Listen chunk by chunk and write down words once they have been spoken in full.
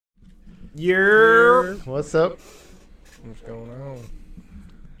Yeah. What's up? What's going on?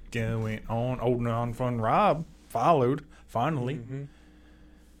 Going on. Old non-fun Rob followed, finally. Mm-hmm.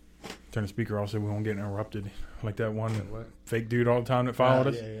 Turn the speaker off so we won't get interrupted. Like that one What? fake dude all the time that followed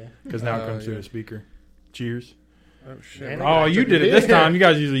us. Yeah. Because now it Oh, comes through yeah. the speaker. Cheers. Oh, shit. Man, Oh, you did it this time. You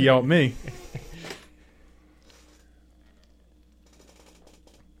guys usually yell at me.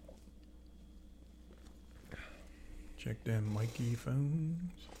 Check them Mikey phones.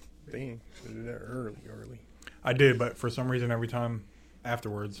 Dang, should do that early. I did, but for some reason, every time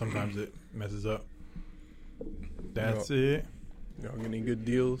afterwards, sometimes it messes up. That's it. Y'all get any good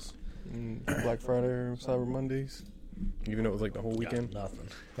deals? Black Friday or Cyber Mondays? Even though it was like the whole weekend? Nothing.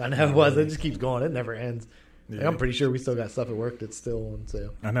 I know it was. It just keeps going. It never ends. Yeah. I'm pretty sure we still got stuff at work that's still on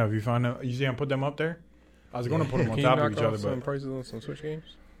sale. I know. If you find out, you see, I put them up there. I was going to put them on Can top you of knock each off other, some but prices on some Switch games?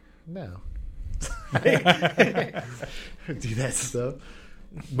 No. Do that stuff.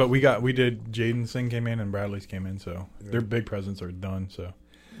 we did. Jaden's thing came in and Bradley's came in, so their big presents are done. So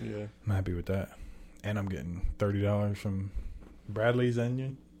Yeah. I'm happy with that. And I'm getting $30 from Bradley's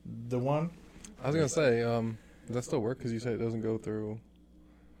and the one. I was going to say, does that still work? Because you said it doesn't go through,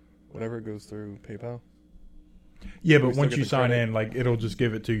 whatever it goes through PayPal. Yeah, We but still once get you the sign credit? in, like it'll just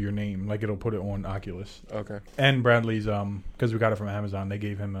give it to your name, like it'll put it on Oculus. Okay. And Bradley's, because we got it from Amazon, they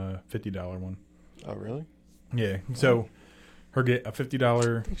gave him a $50 one. Oh, really? Yeah, so her get a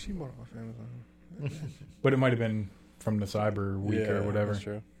 $50, I think she bought it off Amazon. but it might have been from the Cyber Week or whatever. That's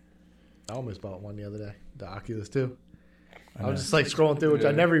true. I almost bought one the other day. The Oculus too. I know. was just like scrolling through, which I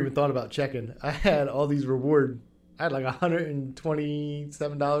Yeah. never even thought about checking. I had all these I had like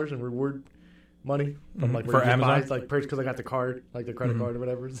 $127 in reward money from like For where you Amazon? buy, like purchase because I got the card, like the credit card or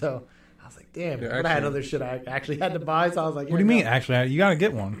whatever. So I was like, damn. Yeah, but I had actually- other shit I actually had to buy. So I was like, What do you mean? Actually, you got to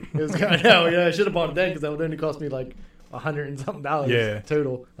get one. It was kind of, no, yeah, I should have bought it then because that would only cost me like $100 and something Yeah.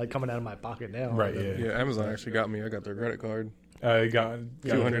 total, like coming out of my pocket now. Right, yeah. Yeah, Amazon actually got me. I got their credit card. You got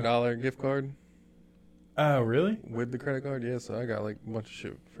 $200 gift card Oh, really? with the credit card. Yeah, so I got like a bunch of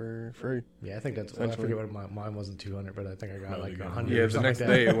shit for free. Yeah, I think that's. I Essentially. forget what mine wasn't 200, but I think I got No, like you got 100. Yeah, or the something next like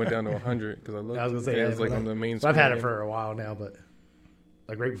day that. it went down to 100 because I looked. I was gonna say, yeah, yeah, it was like but on the main. So I've had it screen. for a while now, but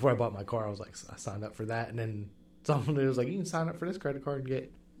like right before I bought my car, I was like, I signed up for that, and then someone was like, you can sign up for this credit card and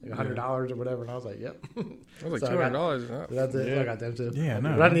get like $100 or whatever, and I was like, yep. I was like So I got- $200. That's it. Yeah. I got them too. Yeah,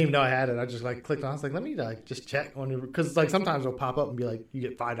 no. But I didn't even know I had it. I just like clicked on. I was like, let me like just check on it because like sometimes it'll pop up and be like, you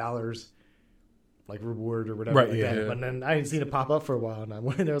get $5 like reward or whatever. Right, like yeah. that. But then I didn't see it pop up for a while, and I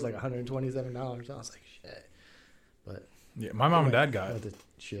went in there, it was like $127. I was like, shit. But Yeah, my mom and dad got the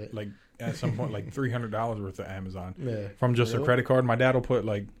shit. like at some point like $300 worth of Amazon Yeah. from just a Really? credit card. My dad will put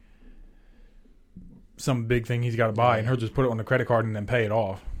like some big thing he's got to buy, and he'll just put it on the credit card and then pay it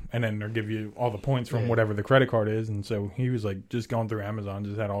off, and then they'll give you all the points from Yeah. whatever the credit card is. And so he was like just going through Amazon,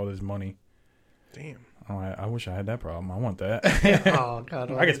 just had all this money. Damn. Oh, I wish I had that problem. I want that. Oh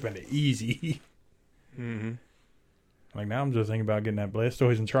god. I could spend it easy. Mm-hmm. Like now, I'm just thinking about getting that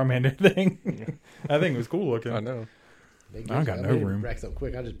Blastoise and Charmander thing. That thing was cool looking. I know. They I got no it room. Racks up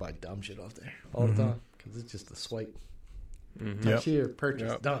quick. I just buy dumb shit off there all Mhm. the time because it's just a swipe. Mm-hmm. Yep. Cashier purchase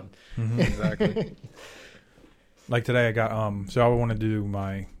Yep. done. Mhm. Exactly. Like today, I got so I want to do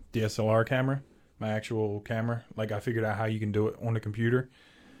my DSLR camera, my actual camera. Like I figured out how you can do it on the computer.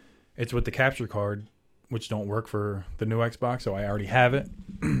 It's with the capture card, which don't work for the new Xbox, so I already have it.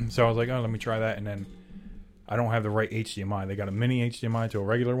 So I was like, oh, let me try that, and then I don't have the right HDMI. They got a mini HDMI to a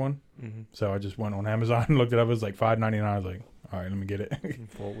regular one, Mm-hmm. so I just went on Amazon and looked it up. It was like $5.99. I was like, all right, let me get it.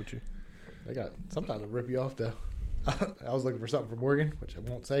 Full with you. They got sometimes they rip you off though. I was looking for something from Morgan, which I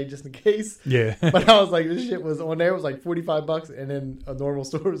won't say just in case. Yeah. But I was like, this shit was on there. It was like $45, and then a normal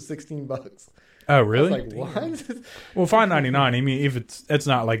store was $16. Oh, really? I was like, what? Well, $5.99. I mean, if it's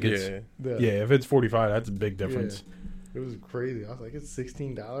not like it's Yeah. yeah. If it's 45, that's a big difference. It was crazy. I was like, it's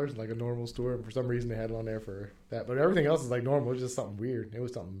 $16 like a normal store, and for some reason they had it on there for that. But everything else is like normal. It was just something weird. It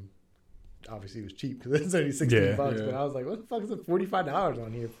was something. Obviously, it was cheap because it's only $16. Yeah. But I was like, what the fuck is it $45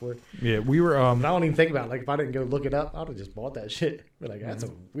 on here for? Yeah, we were And I don't even think about it. Like if I didn't go look it up, I'd have just bought that shit. Be like, that's a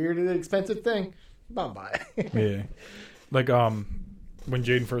weird and expensive thing. I'll buy it. yeah. Like when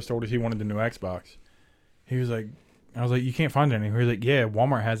Jaden first told us he wanted the new Xbox, he was like, I was like, you can't find it anywhere. He was like, yeah,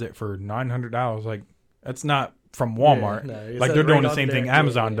 Walmart has it for $900. Like, that's not from Walmart. Yeah, no, it like says they're doing right the same under thing there,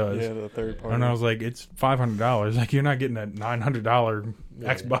 Amazon yeah. does. Yeah, the third party. And I was like, it's $500. Like you're not getting a $900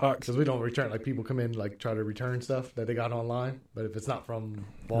 Yeah. Xbox. Because we don't return. Like people come in, like try to return stuff that they got online. But if it's not from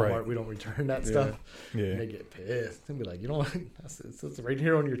Walmart, Right. we don't return that Yeah. stuff. Yeah. And they get pissed and be like, you know what? It's right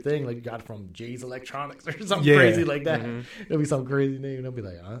here on your thing. Like you got it from Jay's Electronics or something Yeah. crazy like that. Mhm. It'll be some crazy name. And I'll be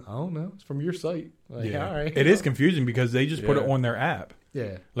like, I don't know. It's from your site. Like, Yeah. all right. It is confusing because they just put it Yeah. on their app.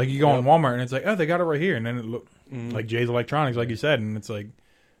 Yeah. Like you go on Walmart and it's like, oh, they got it right here, and then it look Mhm. like Jay's Electronics, like you said, and it's like,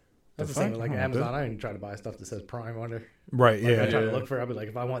 That's the fuck? same with like Oh, Amazon. I ain't try to buy stuff that says Prime on there. right, Like, yeah. I try to Yeah. look for it. I'll be like,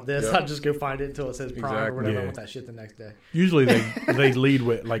 if I want this, Yep. I'll just go find it until it says Prime or Exactly. whatever. I Yeah. want that shit the next day. Usually they lead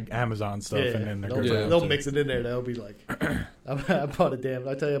with like Amazon stuff, and then they'll, they're Yeah. they'll mix it in there. They'll be like, I bought a damn.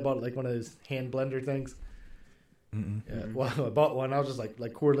 I tell you, I bought like one of those hand blender things. Yeah, well, I bought one. I was just like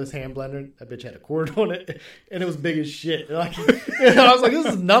cordless hand blender. That bitch had a cord on it, and it was big as shit. Like, I was like, this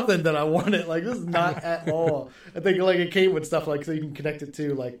is nothing that I wanted. Like, this is not at all. I think like it came with stuff like so you can connect it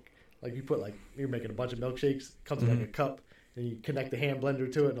to like you put like you're making a bunch of milkshakes. It comes in like a cup, and you connect the hand blender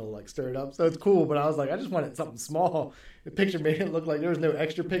to it, and it'll like stir it up. So it's cool. But I was like, I just wanted something small. The picture made it look like there was no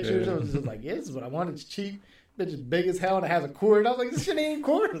extra pictures. Yeah. I was just like, yeah, this is what I wanted. It's cheap. Bitch is big as hell and it has a cord. I was like, this shit ain't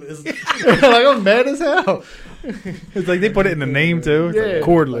cordless. Like, I'm mad as hell. It's like they put it in the name too. It's like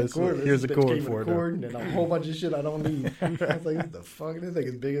cordless. Here's a This bitch cord came with for a it. cord and then a whole bunch of shit I don't need. I was like, what the fuck? This thing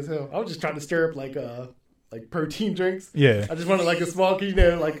is big as hell. I was just trying to stir up like protein drinks. Yeah. I just wanted like a small, you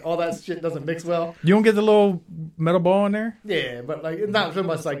know, like all that shit doesn't mix well. You don't get the little metal ball in there? Yeah, but like it's not so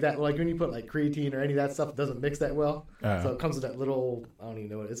much like that. Like when you put like creatine or any of that stuff, it doesn't mix that well. Oh. So it comes with that little, I don't even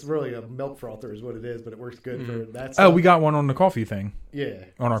know what it's really a milk frother is what it is, but it works good for that Oh, stuff. we got one on the coffee thing. Yeah.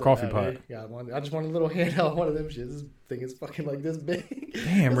 On our coffee pot. Yeah, I just want a little handheld one of them shit. This thing is fucking like this big.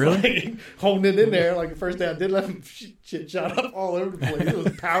 Damn, It's really? like holding it in there. Like the first day I did let him shit shot up all over the place. It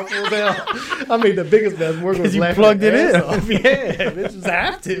was powerful as hell. I made the biggest mess. Morgan was you laughing plugged her it ass in. off. Yeah, bitches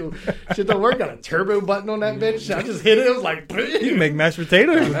have to. Shit don't work. Got a turbo button on that bitch. I just hit it. It was like, You can make mashed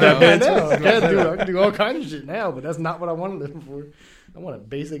potatoes with I that know. bitch. I can do all kinds of shit now, but that's not what I wanted it for. I want a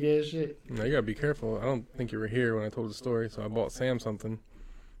basic ass shit. Now you gotta be careful. I don't think you were here when I told the story, so I bought Sam something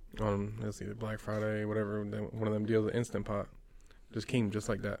on let's either Black Friday, whatever. One of them deals, the Instant Pot, just came just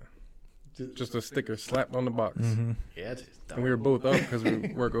like that, just a sticker slapped on the box. Mm-hmm. Yeah, it's just dumb. And we were both up because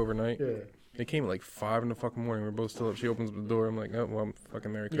we work overnight. Yeah. It came at like 5 in the fucking morning. We were both still up. She opens the door. I'm like, oh well, I'm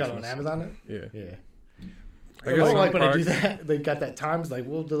fucking Merry You got Christmas. it on Amazon now? Yeah. Yeah. I I guess don't some like when they do products- that. They got that time. It's like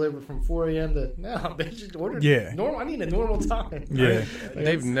we'll deliver from 4 a.m. to no. Bitch, just order. Yeah. Normal. I need a normal time. Yeah.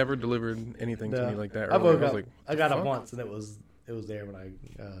 They've never delivered anything to me like that. I earlier. woke up. like, I got it fuck? once, and it was there when I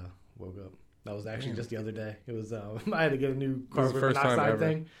woke up. That was actually just the other day. It was I had to get a new This is carbon the first time monoxide ever.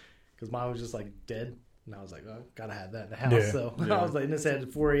 thing because mine was just like dead, and I was like, oh, gotta have that in the house. Yeah. So Yeah. I was like, and it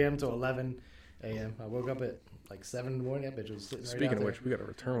said 4 a.m. to 11 a.m. I woke up at like 7 in the morning. That bitch was sitting right Speaking out of there. which, we got to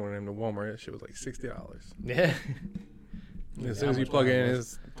return one of them to Walmart. That shit was like $60. Yeah. As soon as you plug it in,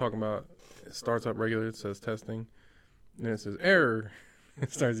 it's talking about it starts up regular. It says testing, and then it says error.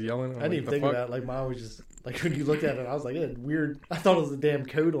 It starts yelling. I didn't even think about it. Like mine was just like when you looked at it, I was like, it had weird. I thought it was a damn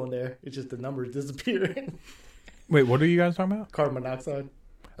code on there. It's just the numbers disappearing. Wait, what are you guys talking about? Carbon monoxide,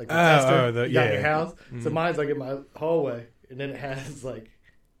 like the Oh, tester oh, the- you got in yeah. your house. So Mhm. mine's like in my hallway, and then it has like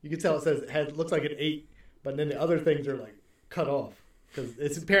you can tell it says it looks like an 8, but then the other things are like cut off because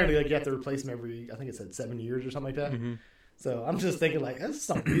it's apparently like you have to replace them every. I think it said 7 years or something like that. Mm-hmm. So I'm just thinking like that's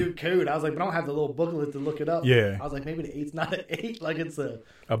some weird code. I was like, but I don't have the little booklet to look it up. Yeah. I was like, maybe the 8's not an 8, like it's a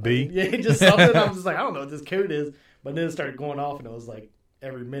B? Yeah, just something. I was just like, I don't know what this code is. But then it started going off, and it was like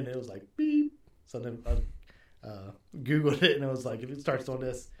every minute it was like beep. So then I Googled it, and it was like if it starts on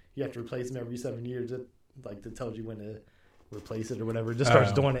this, you have to replace them every 7 years. It like it tells you when to replace it or whatever. It just starts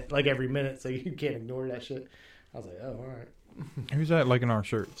Oh. doing it like every minute, so you can't ignore that shit. I was like, oh, all right. Who's that liking our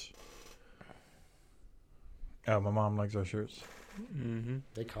shirts? Oh, my mom likes our shirts. Mm-hmm.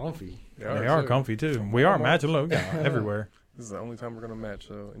 They comfy. They are comfy too. We are matching logo everywhere. This is the only time we're gonna match,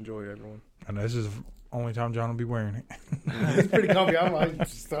 so enjoy, everyone. And this is the only time John will be wearing it. It's pretty comfy. I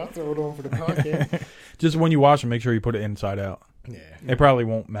just I'll throw it on for the podcast. Just when you wash them, make sure you put it inside out. Yeah. It probably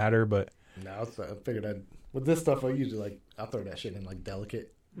won't matter, but No, I figured I'd with this stuff. I usually I'll throw that shit in like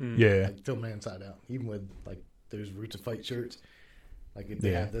delicate. yeah. Like film it inside out. Even with like those Roots of Fight shirts. Like if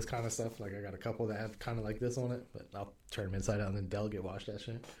they Yeah. have this kind of stuff, like I got a couple that have kind of like this on it, but I'll turn them inside out and then delegate wash that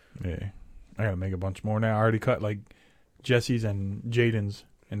shit. Yeah. I gotta make a bunch more now. I already cut like Jesse's and Jaden's,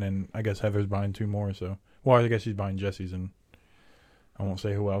 and then I guess Heather's buying 2 more. So, well, I guess she's buying Jesse's, and I won't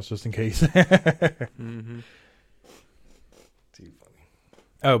say who else just in case. Mm-hmm. Too funny.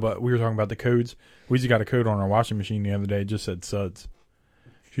 Oh, but we were talking about the codes. We just got a code on our washing machine the other day. It just said suds.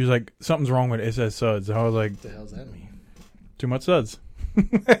 She was like, something's wrong with it. It says suds. I was like, What the hell's that mean? too much suds.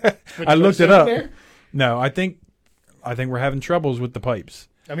 But I you looked put it up. shit in there? No, I think we're having troubles with the pipes.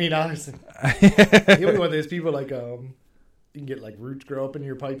 I mean, honestly, you'll be one of those people like you can get like roots grow up in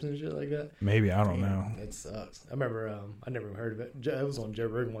your pipes and shit like that. Maybe, I don't Damn, know. It sucks. I remember I never even heard of it. It was on Joe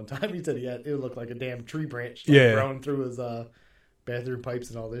Rogan one time. He said it looked like a damn tree branch Yeah. growing through his bathroom pipes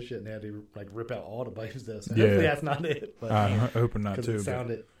and all this shit, and they had to like rip out all the pipes though. So Yeah. hopefully that's not it. But I'm hoping not because to. it but-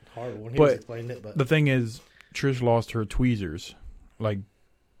 sounded horrible when he But was explaining it. But The thing is, Trish lost her tweezers like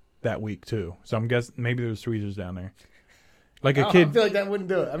that week too. So I'm guessing maybe there's tweezers down there. Like a I kid, feel like that wouldn't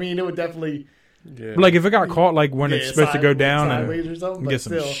do it. I mean, it would definitely Yeah. like if it got caught, like when it's supposed to go down sideways or something. and But get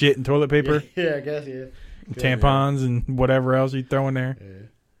some still, shit and toilet paper, Yeah, I guess yeah. tampons and whatever else you throw in there.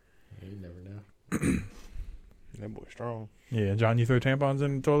 Yeah, you never know. That boy strong. Yeah, John, you throw tampons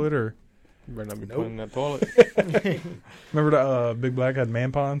in the toilet, or You better not be Nope. putting in that toilet. remember the Big Black had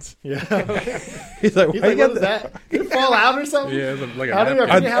man pawns? Yeah. He's like, He's "Why like, you what got is that?" that? Did it fall out or something? Yeah, it's like a How do you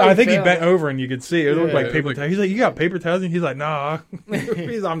napkin. forget how I he think he fell? bent over and you could see it. It looked Yeah, like it paper was like- towels. He's like, "You got paper towels?" And he's like, "Nah."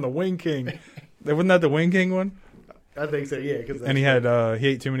 He's, "I'm the Wing King." Wasn't that the Wing King one? I think so. Yeah, because And he had he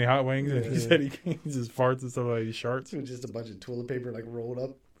ate too many hot wings, and he Yeah. said he just farts and stuff like he sharts. it was just a bunch of toilet paper like rolled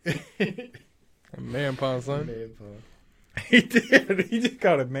up. Man pawn, son. Man, He did. He just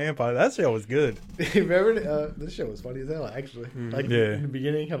called it man pie. That show was good. remember this show was funny as hell actually. Like Yeah. in the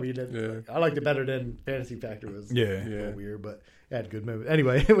beginning, I mean, I liked it better than Fantasy Factor was. Yeah. A little Yeah. weird, but it had good moments.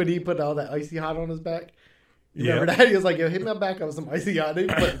 Anyway, when he put all that icy hot on his back. You Yeah. remember that? He was like, yo, hit my back up with some icy hot. He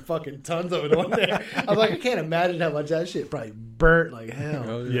put fucking tons of it on there. I was like, I can't imagine how much that shit probably burnt like hell.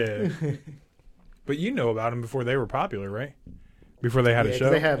 Oh, Yeah. But you know about them before they were popular, right? Before they had Yeah, a 'cause show.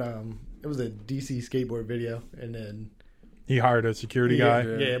 they had it was a DC skateboard video, and then He hired a security yeah, guy.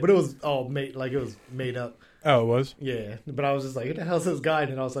 yeah, but it was all made like it was made up. Oh, it was? Yeah, but I was just like, who the hell's this guy?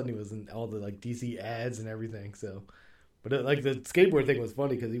 And then all of a sudden he was in all the like DC ads and everything. So, but like the skateboard thing was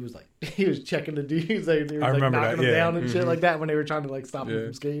funny because he was like he was checking the dudes, like they were I like remember knocking that, them yeah. down and shit like that when they were trying to like stop him Yeah.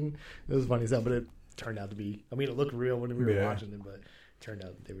 from skating. It was funny stuff, but it turned out to be. I mean, it looked real when we were Yeah. watching it, but it turned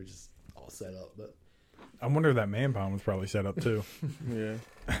out they were just all set up. But I wonder if that man pond was probably set up too. Yeah.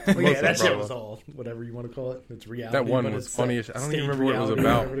 well, yeah, that Most shit probably. was all whatever you want to call it. It's reality. That one but was it's funny. like I don't stage even remember what it was reality,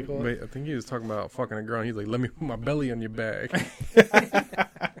 about. whatever they call it. But I think he was talking about fucking a girl. He's like, "Let me put my belly on your back."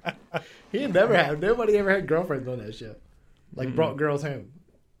 He had never had. Nobody ever had girlfriends on that show. Like Mm-mm. brought girls home.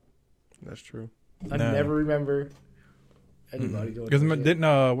 That's true. I No. never remember anybody going. Because to that shit.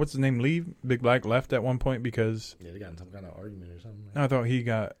 didn't what's his name leave? Big Black left at one point because Yeah, they got in some kind of argument or something. I thought he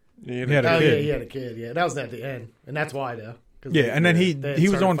got Yeah, He had a Oh kid. yeah, he had a kid. Yeah, that was at the end, and that's why though. 'Cause yeah, they- and then they he had was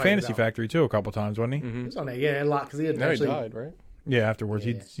started on fighting Fantasy out. Factory too a couple times, wasn't he? He Mm-hmm. was on that, yeah, a lot because he had Now he actually, died, right? Yeah, afterwards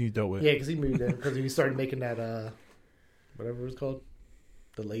Yeah. he dealt with. yeah, because he moved in because he started making that whatever it was called,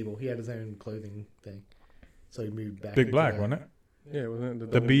 the label. He had his own clothing thing, so he moved back. Big into Black, that. wasn't it? Yeah, wasn't it the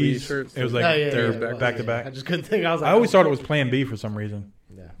The double B bees. shirts? It was like Oh, yeah, they're yeah, it was, back to yeah. back. I just couldn't think. I was like, I always oh, thought it was Plan B for some reason,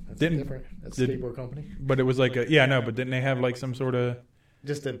 Yeah, that's Didn't- different. That's did- a skateboard company. but it was like yeah, no, but didn't they have like some sort of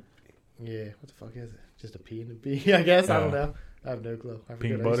Just a yeah. What the fuck is it? Just a P and a B. I guess I don't Oh. know. I have no clue. I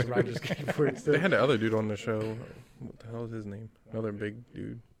Peanut forget. I used to butter. ride this skateboard They still. had the other dude on the show. What the hell is his name? Another big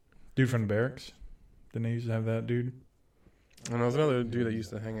dude. dude from the barracks? Didn't they used to have that dude? And there was another dude that used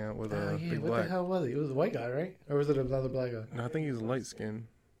to hang out with Oh, yeah, Big what Black. the hell was he? It was a white guy, right? Or was it another black guy? No, I think he was light skinned.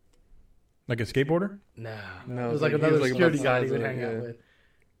 Like a skateboarder? Nah. No, it was it's like like- he another was like security about guy the he size would of- hang out yeah. with.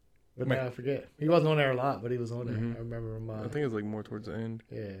 But Wait. now I forget. He wasn't on there a lot, but he was on there. Mhm. I remember him. I think it was like more towards the end.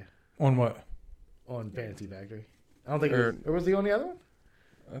 Yeah, On what? on Fantasy Factory. I don't think. Or- Or was he on the other one?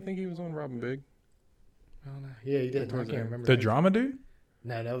 I think he was on Robin Big. I don't know. Yeah, he did. I Towards can't the- remember. The that. drama dude?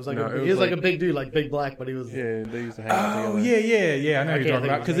 No, that was like No, a, it he was was like like- a big dude, like Big Black, but he was. Yeah, they used to hang out Oh together. yeah. I know I who you're can't talking think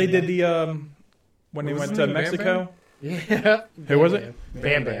about of because his they name. did the when they Was went his to name Bam Mexico. Yeah. Who was it?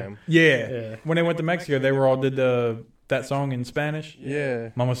 Bam Bam. Yeah. Yeah. When they went to Mexico, they were all did that song in Spanish. Yeah.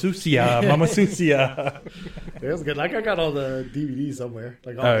 Mama Sucia, Mama Sucia. It was good. Like I got all the DVDs somewhere.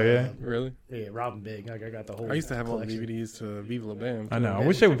 Like all Oh, the, yeah? Really? yeah, Robin Big. Like I got the whole. I used to have all the collection. DVDs to Viva La Bam. I know. I Yeah.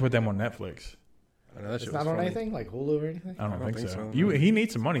 wish they would put them on Netflix. I know, that It's shit not was on funny. anything like Hulu or anything. I don't, think, think so. so. He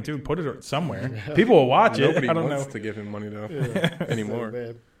needs some money too. Put it somewhere. People will watch it. Nobody I don't wants know. to give him money though Yeah. anymore. So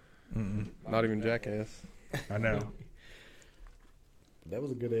bad. Mm-mm. Not even Jackass. I know. That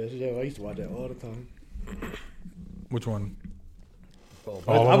was a good ass show. I used to watch that all the time. Which one? Oh,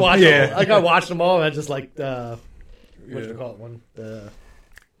 All of I them? watched Yeah. them. Like I watched them all. I just like what Yeah. you call it one, the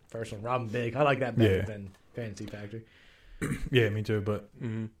first one, Robin Big. I like that better Yeah. than Fantasy Factory. Yeah, me too. But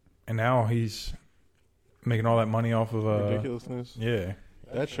Mm-hmm. and now he's making all that money off of Ridiculousness. yeah,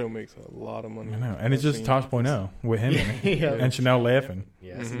 That show makes a lot of money. I know. And it's I've just seen- Tosh.0 with him in it. Yeah. And Chanel laughing.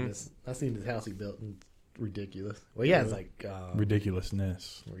 Yeah, I seen Mhm. this. I seen this house he built and it's ridiculous. Well, yeah, it's like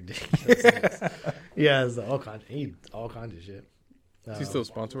Ridiculousness. ridiculous. Yeah, it's all kinds. All kinds of shit. Is he still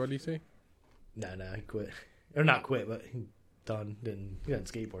sponsored by DC? No, he quit. Or not quit, but he done. He doesn't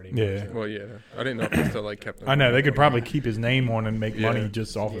skateboard anymore. Yeah. so- Well, yeah. I didn't know if they still like kept him. I know they could probably keep his name on and make Yeah. money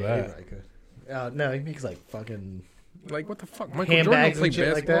just off of Yeah, he that. probably could. No, he makes like fucking Like, what the fuck? Michael Jordan handbags don't play and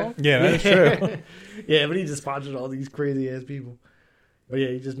shit like basketball? that. Yeah, that's true. Yeah, but he just sponsored all these crazy ass people. But yeah,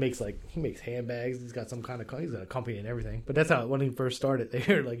 he just makes handbags. He's got some kind of he's got a company and everything. But that's how when he first started. They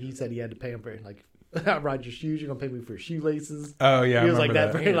were like he said he had to pay him for like I ride your shoes. You're gonna pay me for shoelaces. Oh yeah, He I was like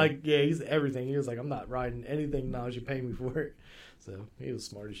remember that. For, like yeah, he's everything. He was like I'm not riding anything now. You pay me for it. So he was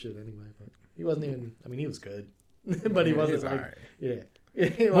smart as shit anyway. But he wasn't even. I mean, he was good, but he wasn't He's like alright. yeah.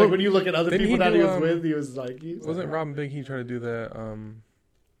 Like when you look at other Didn't people he that do, he was with, he was like Wasn't Robin Big? He tried to do that.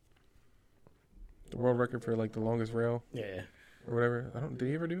 The world record for like the longest rail yeah. or whatever. Did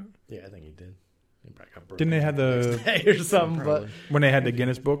he ever do it? Yeah, I think he did. He probably got broken Didn't they have next the day or something? But when they had the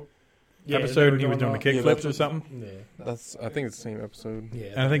Guinness Book yeah, episode and he they was were doing the going Yeah, kickflips that's- or something? Yeah, I think it's the same episode. yeah.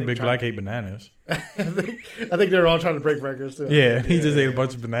 And I think they Big tried- Black ate bananas. I think they're all trying to break records too. Yeah, he just ate a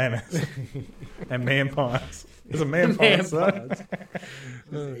bunch of bananas and man ponds. It's a man Man pond, son. pods. Just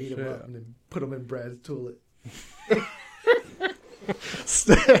Oh, ate them shit. up and then put them in Brad's toilet.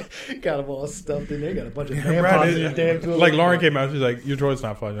 Got them all stuffed in there. Got a bunch of man Brad pods is- in your damn toilet. Like Lauren came out, she's like, "Your toilet's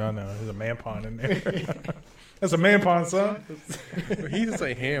not flushing." I know. There's a man pond in there. That's a man pond, son. He used to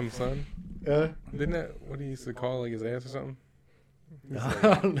say ham, son. Uh, Didn't that what he used to call like his ass or something?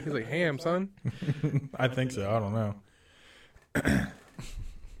 I don't know. He's like ham, son. I think so. I don't know.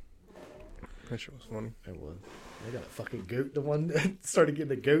 That shit was funny. It was. They got a fucking goat. The one that started getting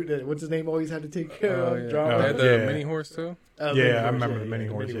the goat. What's his name? Always had to take care Oh, of. yeah. Drama. They had the Yeah. mini horse too. Oh, Yeah, mini I horse, remember the mini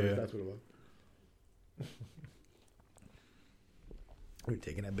the horse, yeah. That's what it was. We were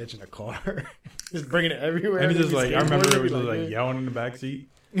taking that bitch in a car, just bringing it everywhere. And it's just We'd like I remember skateboard, it was we'd just be like yelling in the back seat.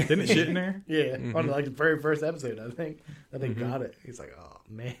 Didn't it shit in there? yeah, Mhm. on like the very first episode, I think Mhm. got it. He's like, oh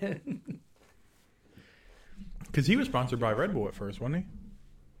man, Because he was sponsored by Red Bull at first, wasn't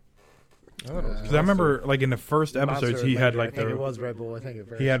he? I thought it was Because I remember, like in the first episodes, Monster he had Energy, like I think it the was Red Bull. I think at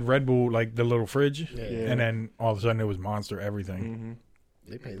first he had Red Bull like the little fridge, Yeah. and then all of a sudden it was Monster everything. Mm-hmm.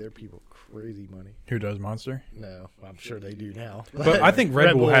 They pay their people crazy money. Who does Monster? No, I'm sure they do now. But I think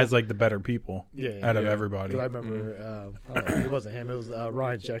Red Bull has like the better people yeah, out of Yeah. everybody. 'Cause I remember, I don't know, it wasn't him. It was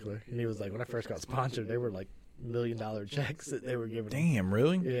Ryan Sheckler, and he was like, when I first got sponsored, they were like $1 million checks that they were giving. him. Damn,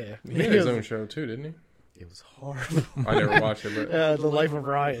 really? Yeah, He had his own show too, didn't he? It was horrible. I never watched it, but The Life of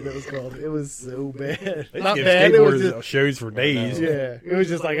Ryan. It was called. It was so bad. They Not give bad. It was skateboarders just shows for days. yeah. It was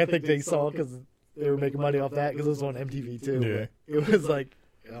just like I think they saw because they were making money off that because it was on MTV too. Yeah. But it was like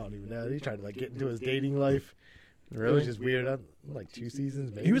I don't even know. He tried to like get into his dating life. It really, was just weird. Like 2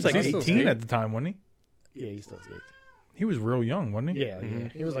 seasons. Maybe. He was like Is he still 18 skate? at the time, wasn't he? Yeah, he still skates. He was real young, wasn't he? Yeah, yeah.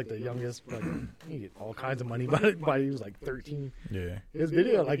 Mhm. He was like the youngest. Like he get all kinds of money, but he was like 13. Yeah. His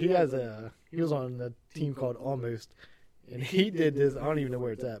video, like he was on a team called Almost, and he did this. I don't even know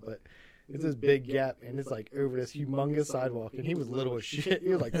where it's at, but it's this big gap, and it's like over this humongous sidewalk. And he was little as shit. He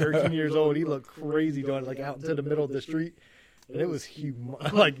was like 13 years old. He looked crazy doing it, like out into the middle of the street, and it was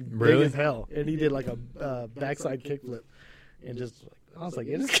like Really? big as hell. And he did like a backside kickflip, and just. I was like,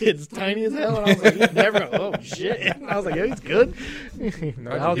 yeah, this kid's tiny as hell. And I was like, he's never. Oh shit! And I was like, yeah, he's good. I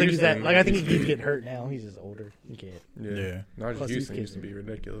don't think he's that. Like, I think he keeps getting hurt now. He's just older. He can't. Yeah. Nigel Plus, he's Houston used to kicking. be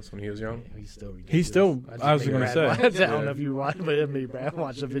ridiculous when he was young. Yeah, he's still. Ridiculous. He's still- I was just made gonna Brad say. watch it. I don't Yeah. know if you watched, but me, Brad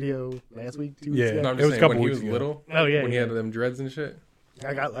watched a video last week, 2 weeks Yeah. ago. No, I'm It just was a saying couple when he weeks was ago. little, Oh yeah, when he yeah. had them dreads and shit.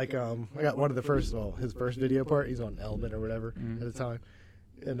 I got one of the first, his first video part. He's on Element or whatever at the time,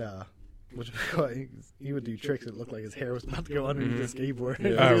 and which he would do tricks that looked like his hair was about to go underneath the skateboard.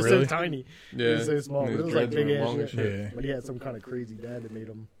 Yeah. He was Oh, really? so tiny. Yeah, He was so small. And It his was like dreads big were ass long shit. as shit. Yeah. But he had some kind of crazy dad that made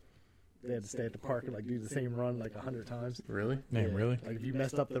him. They had to stay at the park and like do the same run like 100 times. Really? Damn, Yeah. really? Like if you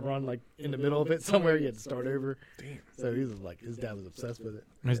messed up the run like in the middle of it somewhere, you had to start over. Damn. So he was like, his dad was obsessed with it.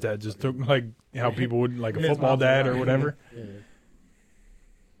 His dad just took like how people would like a His football mom's dad or alive. whatever. Yeah.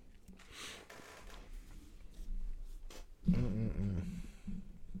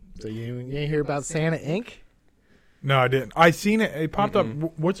 So you ain't hear about Santa Inc? No, I didn't. I seen it. It popped up.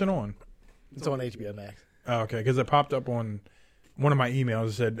 What's it on? It's on HBO Max. Oh, okay, because it popped up on one of my emails.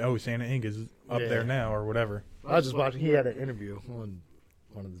 It said, "Oh, Santa Inc. is up Yeah. there now," or whatever. I was just watching. He had an interview on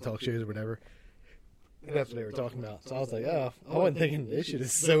one of the talk shows or whatever. And that's what they were talking about. So I was like, oh, I wasn't thinking this shit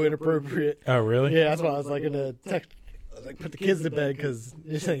is so inappropriate. Oh, really? Yeah, that's why I was like in the text. I was like, put the kids to bed because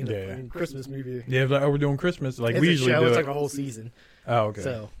this ain't a Yeah. fucking Christmas movie. Yeah, it's like, oh, we're doing Christmas. Like It's we a usually show. do It's it. like a whole season. Oh, okay.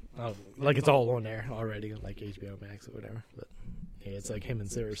 So, like it's all on there already, like HBO Max or whatever. But yeah, it's like him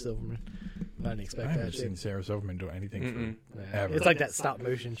and Sarah Silverman. I didn't I expect haven't that seen shit. Sarah Silverman do anything. Mm-mm. Nah, ever. it's like that stop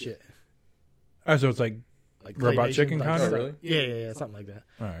motion shit. Oh, so it's like, Like Robot claymation Chicken type kinda? stuff. Oh, really? Yeah, something like that.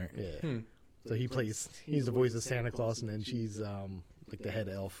 all right. Yeah. So he's the voice of Santa Claus, and then she's like the head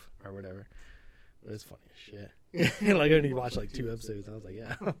elf or whatever. It's funny as shit. Like I only watched like 2 episodes. I was like,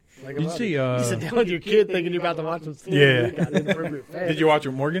 yeah. Like, Did you see? you sit down with your kid thinking you're about to watch them. Yeah. Did Did you watch it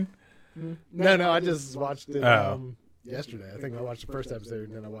with Morgan? No. I just watched it Oh. yesterday. I think I watched the first episode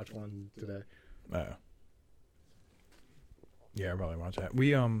and then I watched one today. Oh. Yeah, I probably watch that.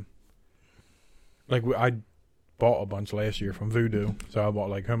 We I bought a bunch last year from Vudu, so I bought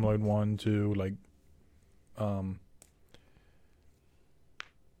like Home Alone 1, 2, like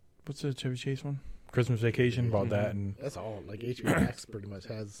what's the Chevy Chase one? Christmas Vacation. Bought that, and That's all. Like HBO Max pretty much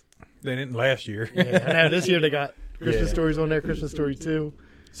has. they didn't last year. Yeah, I know. This year they got Christmas Yeah. Stories on there. Christmas Story 2.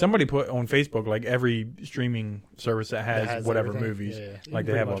 Somebody put on Facebook like every streaming service that has whatever everything. movies, Yeah. You like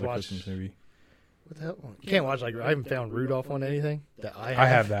can they have pretty all the much watch- Christmas movie. What the hell? You can't watch like I haven't found Rudolph on anything that I have. I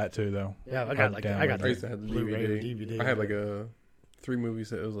have that too, though. Yeah, I got downloaded I got I used to have the Blu-ray or DVD. DVD. I had like a 3 movie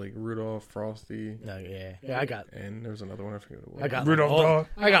set. It was like Rudolph, Frosty, No, yeah. I got and there was another one. I forget what it was. I got Rudolph all, dog.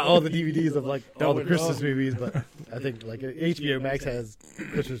 I got all the DVDs of like all the Dog. Christmas movies, but I think like HBO Max has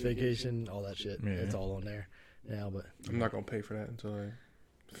Christmas Vacation, all that shit. Yeah. It's all on there now. But I'm not gonna pay for that until I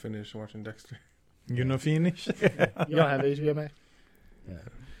finish watching Dexter. You know, finish. you don't have HBO Max? Yeah.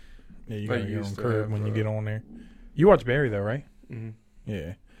 Yeah, you I gotta get on used to curve have, when you get on there. You watch Barry though, right? Mm-hmm.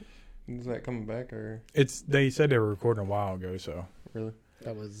 Yeah. Is that coming back or They said they were recording a while ago, so. really?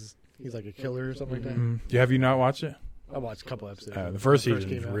 That was he's like a killer or something like that. Have you not watched it? I watched a couple episodes. The when first it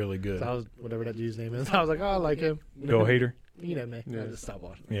season is came out. really good. So I was whatever that dude's name is. I was like, oh, I like him. Bill Hader. You know me. Yeah. I just stopped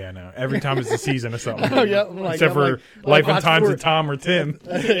watching. Yeah, no. Every time it's a season or something. Oh yeah, I'm like, Except for Life and Times of Tom or Tim.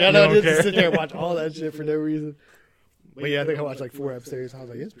 I You know, don't just care. sit there and watch all that shit for no reason. But yeah, I think I watched like 4 episodes. I was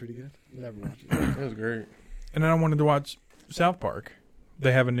like, it's pretty good. Never watched it. That was great. And then I wanted to watch South Park.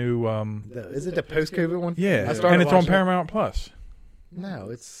 They have a new Is it the post-COVID one? yeah, I started and it's on watching it. Paramount Plus. No,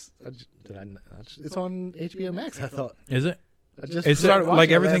 it's it's on HBO Max. I thought Is it? I just It's started watching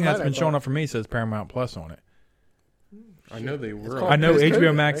like it everything last that's night, been I showing thought. up for me says Paramount Plus on it. I know they were. called I know Post-COVID,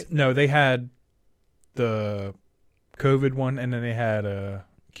 HBO Max. right? No, they had the COVID one, and then they had a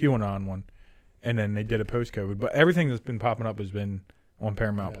QAnon one, and then they did a post-COVID. But everything that's been popping up has been on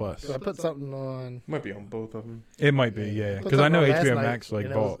Paramount Yeah. Plus. So I put something on. Might be on both of them. It might be, yeah, Put because I know something on last HBO night, Max like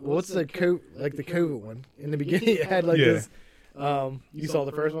and it was- bought. What's the COVID one? In the beginning, it had like Yeah. this. You saw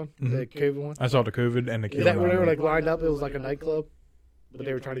the first one, the COVID one. I saw the COVID and the Is that where they QAnon were one. like lined up? It was like a nightclub, but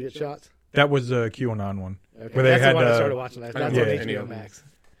they were trying to get shots. That was the QAnon one. Okay. Where they That's had the one I the- started watching. That's I on didn't watch any HBO of them. Max.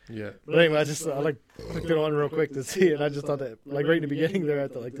 Yeah. But anyway, I like clicked it on real quick to see it. And I just thought that like right in the beginning they're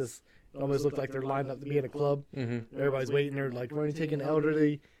at the, like this. It almost looked like they're lined up to be in a club. Mm-hmm. Everybody's waiting. They're like, we're only taking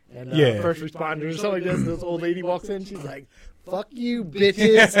elderly and Yeah. first responders or something like this. And this old lady walks in. She's like, "Fuck you,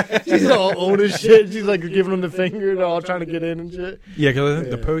 bitches." She's all old as shit. She's like giving them the finger. They're all trying to get in and shit. Yeah, because I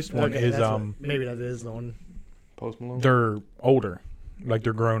think the Yeah. post one Okay, is that's what- maybe that is the one. Post Malone. they're older, like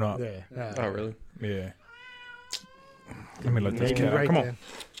they're grown up. Yeah. Oh really? Yeah. Let me let this Maybe cat out. right Come on. then.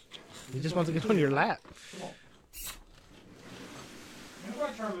 He just wants to get on your lap.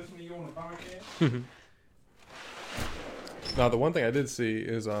 Now the one thing I did see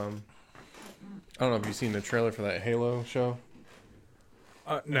is I don't know if you've seen the trailer for that Halo show.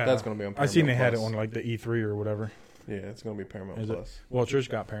 No, That's gonna be on. I seen they Paramount had it Plus. on like the E3 or whatever. Yeah, it's gonna be Paramount Is it? Plus. Well, Trish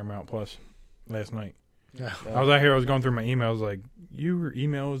got Paramount Plus last night. Yeah. I was out here. I was going through my emails. Like, your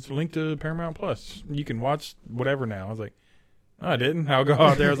email is linked to Paramount Plus. You can watch whatever now. I was like, oh, I didn't. I'll go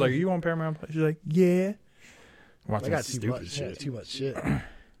out there. I was like, you on Paramount Plus? She's like, yeah. I Watching got too stupid much. shit. Too much shit.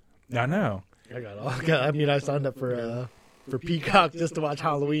 I know. I got all. I mean, I signed up for Peacock just to watch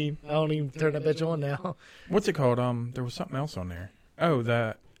Halloween. I don't even turn that bitch on now. What's it called? There was something else on there. Oh,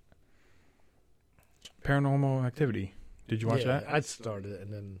 that Paranormal Activity. Did you watch Yeah, that? I started it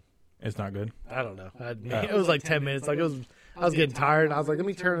and then It's not good. I don't know. It was like 10 minutes. Like I was getting tired. And I was like, let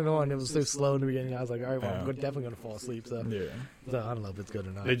me turn it on. It was so slow in the beginning. I was like, all right, well, I'm definitely gonna fall asleep. So, Yeah. so I don't know if it's good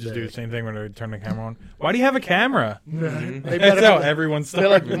or not. They just do the same thing when they turn the camera on. Why do you have a camera? They That's met how up, everyone they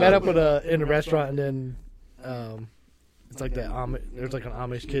like starts. met up with in a restaurant and then it's like that there's like an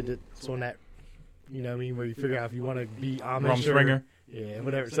Amish kid that's on that, you know what I mean, where you figure out if you want to be Amish or Rumspringer. yeah,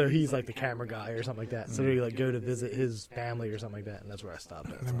 whatever. So he's like the camera guy or something like that. So they like go to visit his family or something like that, and that's where I stopped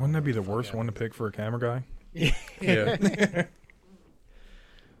at. So Wouldn't that be the worst one to pick for a camera guy? Yeah.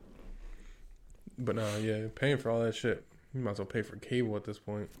 But no, yeah, paying for all that shit. You might as well pay for cable at this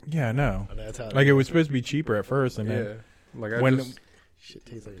point. Yeah, I know. And that's how Like it was supposed to be cheaper at first, and Yeah. then Like I when just shit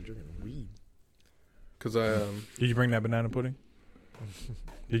tastes like you're drinking weed. because I did you bring that banana pudding?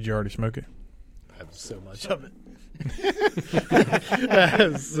 Did you already smoke it? I have so much of it. I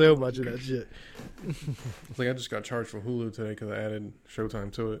have so much of that shit. it's like I just got charged for Hulu today because I added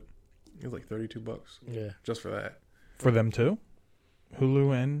Showtime to it. It was like $32 Yeah. just for that. For them too?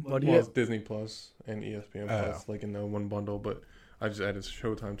 Hulu and What do Well, you? it's Disney Plus and ESPN Plus, like in the one bundle. But I just added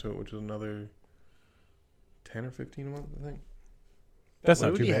Showtime to it, which is another 10 or 15 a month, I think. that's What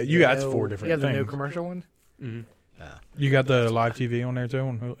not would too you bad. have, You the got no- 4 You different have the no things. commercial one. Mm-hmm. You got the live TV on there too?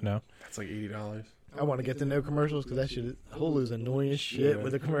 On Hulu? No. That's like $80. I want to get the no commercials because that shit, Hulu's annoying as shit Yeah.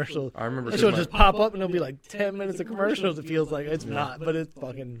 with the commercials. I remember That 'cause shit'll my, just pop up and it'll be like 10 minutes of commercials. It feels like it's not, but it's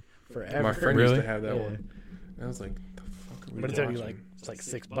fucking forever. my friend Really? used to have that Yeah. one. And I was like, the fuck are we But it's only watching? like it's like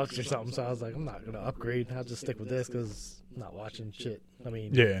 $6 or something. So I was like, I'm not gonna upgrade. I'll just stick with this because I'm not watching shit. I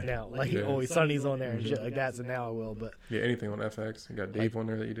mean, Yeah. now like Yeah. Always Sunny's on there and shit like that. So now I will. But Yeah, anything on FX. You got Dave on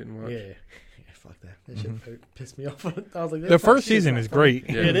there that you didn't watch. yeah, fuck that. That shit pissed me off. I was like, The first season is great.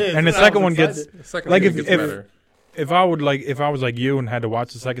 Yeah. It is, And the I second was one gets. excited. The second Like, season if- gets if- better. If I was like you and had to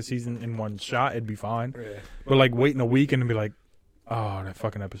watch the second season in one shot, it'd be fine. Yeah. But like waiting a week and be like, oh, that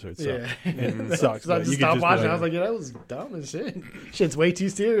fucking episode sucked. Yeah, It sucks. So I but just you could stopped be watching. I was like, yeah, that was dumb as shit. Shit's way too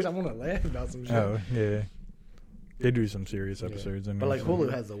serious. I want to laugh about some shit. oh yeah, they do some serious Yeah. episodes. In But there, like so-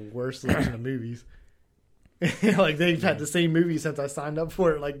 Hulu has the worst selection of movies. Like they've had the same movie since I signed up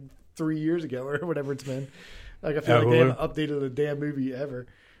for it like 3 years ago or whatever it's been. Like I feel like they Hulu? haven't updated a damn movie ever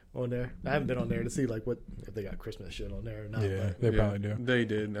on there. I haven't been on there to see like what if they got Christmas shit on there or not. Yeah, But they probably do. They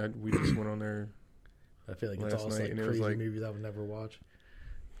did. We just went on there. I feel like it's Last all night, like and it was crazy like- movies I would never watch.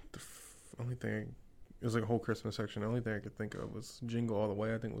 Only thing, it was like a whole Christmas section. The only thing I could think of was Jingle All the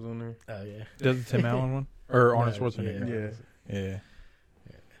Way. I think was on there. Oh yeah, Does the Tim Allen one or Arnold No, Schwarzenegger? Yeah.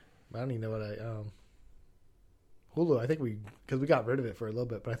 I don't even know what I Hulu. I think because we got rid of it for a little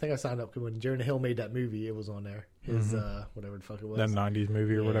bit, but I think I signed up when Jonah Hill made that movie. It was on there. His whatever the fuck it was. That '90s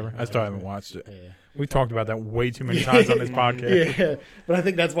movie or Yeah, whatever. I still haven't watched it. Yeah. We talked about that way too many times on this podcast. Yeah, but I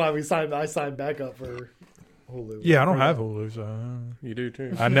think that's why I signed back up for Hulu. Yeah, I don't have Hulu, so You do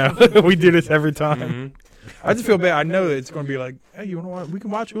too. I know we do this every time. Mhm. I just feel bad. I know it's going to be like, hey, you want to watch? We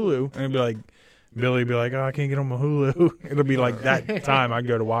can watch Hulu, and it'll be like, Billy be like, oh, I can't get on my Hulu. It'll be like that time I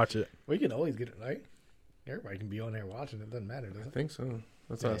go to watch it. We can always get it right. Everybody can be on there watching it. Doesn't matter, does I it? think so.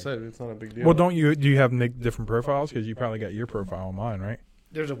 That's what I Yeah. said. It's not a big deal. Well, do you have different profiles? Because you probably got your profile on mine, right?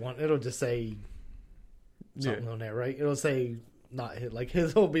 There's a one. It'll just say something on there, right? It'll say not his. Like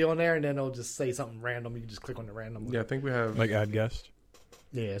his will be on there, and then it'll just say something random. You can just click on the random. Yeah, I think we have. Like add guest.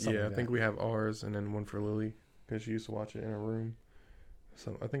 Yeah. Something Yeah, I like think that. we have ours, and then one for Lily because she used to watch it in her room.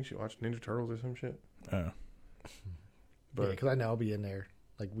 So I think she watched Ninja Turtles or some shit. Oh. But because I know I'll be in there.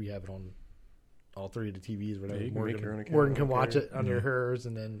 Like we have it on all three of the TVs. Whatever. Yeah, you can make your own account, Morgan I can don't watch care. it under Yeah. hers,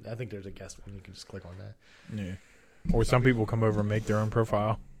 and then I think there's a guest one. You can just click on that. Yeah. Or some people come over and make their own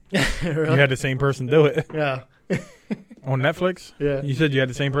profile. Really? You had the same person do it Yeah. on Netflix. Yeah. You said you had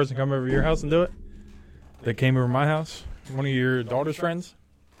the same person come over to your house and do it. That came over my house. One of your daughter's friends.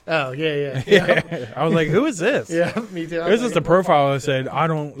 Oh yeah. Yeah. I was like, who is this? Yeah, me too. This is the profile that said, I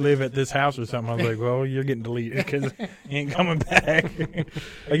don't live at this house or something. I was like, well, you're getting deleted because you ain't coming back.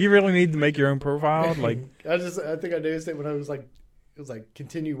 Like, you really need to make your own profile. Like, I think I noticed it when I was like, it was like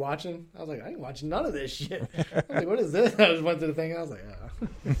continue watching. I was like, I ain't watching none of this shit. I was like, what is this? I just went through the thing. I was like,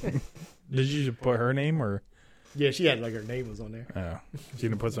 did you just put her name or? yeah, she had like her name was on there. Oh, she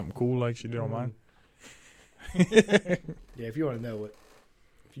didn't put something cool like she did on mine. Yeah, if you want to know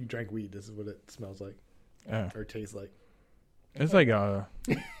if you drank weed, this is what it smells like Oh. or tastes like. It's like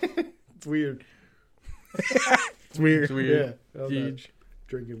It's weird. it's weird. it's weird. Yeah, I'm not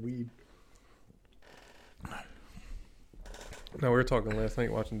drinking weed. No, we were talking last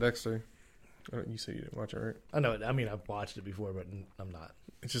night watching Dexter. You said you didn't watch it, right? I know it. I mean, I've watched it before, but I'm not.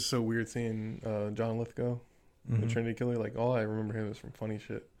 It's just so weird seeing John Lithgow, the Mhm. Trinity Killer. Like, all I remember him is from funny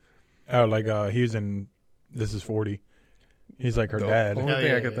shit. Oh, like he was in This Is 40. He's like her The dad. only Oh, thing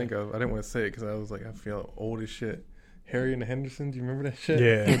yeah, I could yeah. think of, I didn't want to say it because I was like, I feel old as shit. Harry and the Hendersons, do you remember that shit?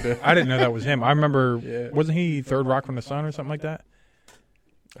 Yeah, I didn't know that was him. I remember, Yeah. wasn't he Third Rock from the Sun or something like that?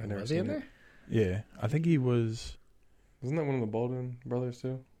 I never Was he in seen there? it. Yeah, I think he was. Wasn't that one of the Baldwin brothers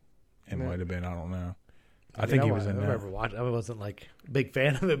too? It Yeah. might have been. I don't know. I mean, think he was in I there. remember watching. I wasn't like a big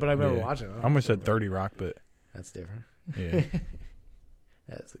fan of it, but I remember Yeah. watching it. I almost said 30 Rock, but That's different. yeah.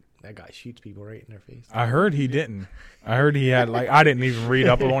 That guy shoots people right in their face. I heard he didn't. I heard he had like I didn't even read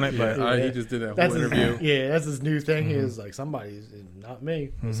up on it, but Yeah, Yeah. he just did that That's whole his, interview. yeah, that's his new thing. He Mhm. is like somebody's not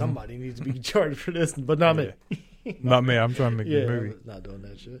me. Mhm. Somebody needs to be charged for this, but not me. not me. I'm trying to make Yeah, the movie. I'm not doing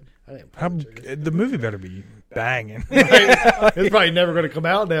that shit. I didn't. How, pull the trigger. the movie better be banging. It's probably never going to come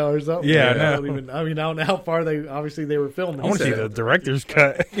out now or something. Yeah, I I know. don't even. I mean, I don't know how far they obviously they were filming. I want to see So- the director's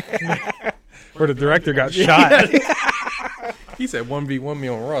cut, where the director got shot. He said 1v1 me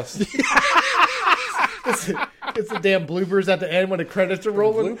on Rust. It's the damn bloopers at the end when the credits are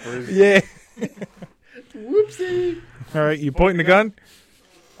rolling. Bloopers. Yeah, Whoopsie. All right, you pointing the gun?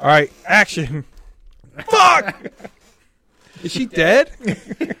 All right, action. Fuck! Is she dead?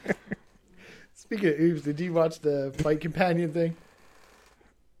 Speaking of oops, did you watch the Fight Companion thing?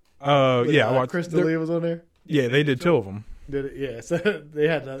 Yeah, I watched. Chris D'Elia was on there. Yeah, they did 2 of them. Did it? Yeah. So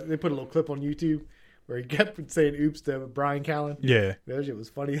they put a little clip on YouTube where he kept saying oops to Brian Callen. Yeah. That shit was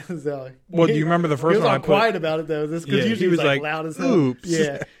funny as hell. Well, do you remember the He first was one all I put? quiet about it though. This because Yeah, usually he was like, loud as hell. oops.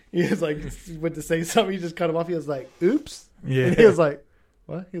 Yeah. He was like went to say something. He just cut him off. He was like, oops. Yeah. And he was like,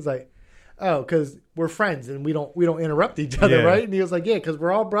 what? He was like, oh, because we're friends and we don't interrupt each other, Yeah. right? And he was like, yeah, because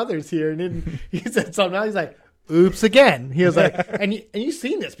we're all brothers here. And then he said something else. He's like, oops again. He was like, and you've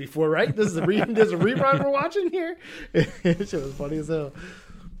seen this before, right? This is there's a rerun we're watching here. It shit was funny as hell.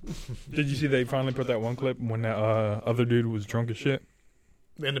 Did you see they finally put that one clip when that other dude was drunk as shit?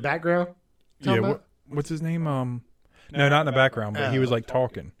 In the background? Yeah. What's his name? No, not in the background, but he was like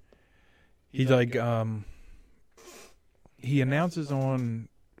talking. He's like, he announces on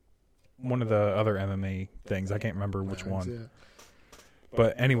one of the other MMA things. I can't remember which one. Yeah.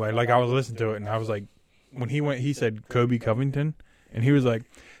 But anyway, like I was listening to it and I was like, when he said Kobe Covington, and he was like,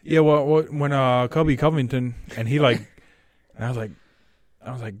 yeah, well, when Kobe Covington, and he like, and I was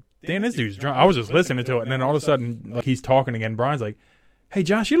like, damn, this dude's drunk. I was just listening to it, and then all of a sudden, like, he's talking again. Brian's like, hey,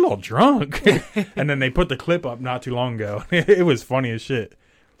 Josh, you're a little drunk. And then they put the clip up not too long ago. It was funny as shit.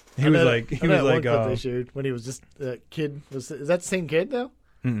 He was like, one clip they showed when he was just a kid. Is that the same kid though?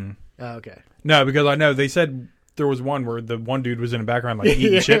 Mm-mm. Oh, okay. No, because I know they said there was one where the one dude was in the background like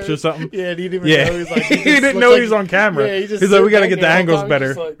eating chips or something. Yeah, and he didn't even know. He, was like, he didn't know he was on camera. Yeah, he's like, we got to get the angles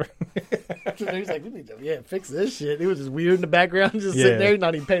better. He's like, we need to fix this shit. He was just weird in the background, just sitting there,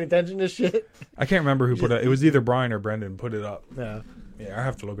 not even paying attention to shit. I can't remember who put it. It was either Brian or Brendan put it up. No. Yeah, I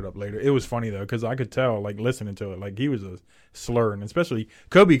have to look it up later. It was funny though, because I could tell, like listening to it, like he was a slur, and especially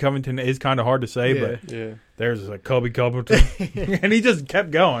Kobe Covington is kind of hard to say, but there's like Kobe Covington, and he just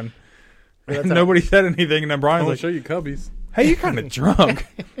kept going. And nobody said anything, and then Brian's like, show you cubbies. Hey, you kind of drunk.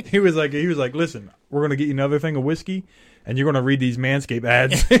 He was like, listen, we're gonna get you another thing of whiskey, and you're gonna read these Manscaped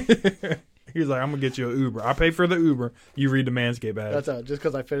ads. He was like, I'm gonna get you an Uber. I pay for the Uber. You read the Manscaped ads. That's just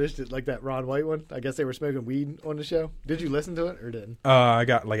because I finished it like that Ron White one. I guess they were smoking weed on the show. Did you listen to it or didn't? I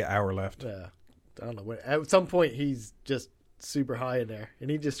got like an hour left. Yeah, I don't know. At some point, he's just super high in there, and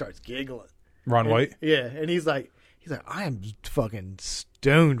he just starts giggling. Ron White. Yeah, and he's like, I am fucking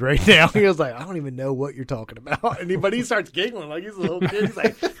stoned right now. He was like, I don't even know what you're talking about. But he starts giggling like he's a little kid. He's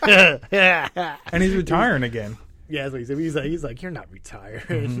like, and he's retiring again. Yeah, that's what he said. He's like, you're not retired.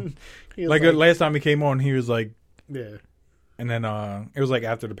 Mm-hmm. Like last time he came on, he was like, yeah. And then it was like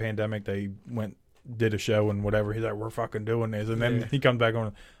after the pandemic, they did a show and whatever. He's like, we're fucking doing this, and then he comes back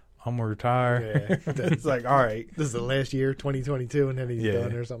on. I'm gonna retire. Yeah. It's like, all right, this is the last year, 2022, and then he's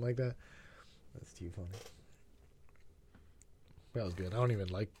done or something like that. That's too funny. That was good. I don't even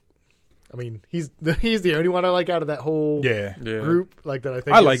like. I mean, he's the only one I like out of that whole group. Like that, I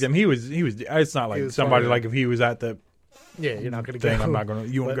think I liked him. He was. It's not like somebody funny. Like if he was at the. Yeah, you're not gonna thing, go. I'm not gonna.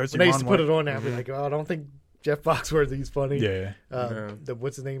 You want to go see? When they used to put it on there, I'd be like, oh, I don't think Jeff Foxworthy's funny. Yeah.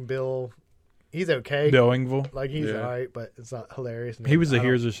 What's his name? Bill. He's okay. Bill Engvall. Like he's all right, but it's not hilarious. He was the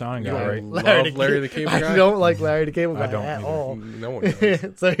Here's a Shine guy, right? Larry the Cable Guy. I don't like Larry the Cable Guy at either. All. No one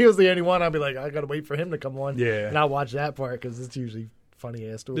does. So he was the only one. I'd be like, I gotta wait for him to come on. Yeah. And I'll watch that part because it's usually funny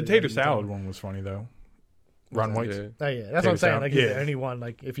ass stories. The tater salad one was funny though. Ron White. Yeah. Oh yeah, that's what I'm saying. Like he's the only one.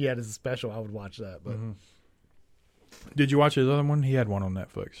 Like if he had his special, I would watch that. But did you watch his other one? He had one on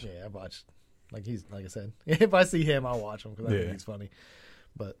Netflix. Yeah, I watched. Like I said, if I see him, I'll watch him because I think he's funny.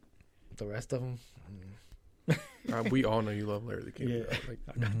 But the rest of them. We all know you love Larry the Cable Guy. Like,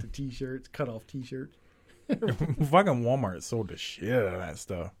 I got the T-shirts, cut off T-shirts. Fucking Walmart sold the shit out of that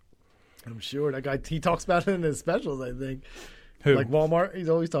stuff. I'm sure that guy. He talks about it in his specials. I think. Who? Like Walmart. He's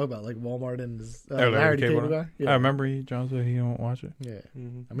always talking about like Walmart and his Larry the Cable Guy. Yeah. I remember John said he don't watch it. Yeah.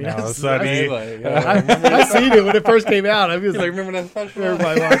 I mean, I I seen it when it first came out. I was like, remember that special?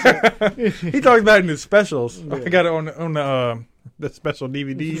 Everybody watched it. He talks about it in his specials. Yeah. I got it on the special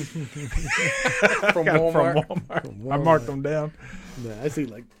DVD from Walmart. I marked them down. Yeah, I see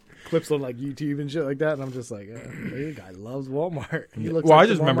like clips on like YouTube and shit like that, and I'm just like, this guy loves Walmart. Well, I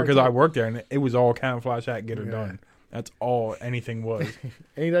just remember because I worked there, and it was all camouflage hat, get her done. That's all anything was.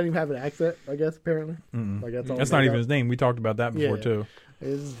 And he doesn't even have an accent, I guess, apparently. Like that's not even his name. We talked about that before, too.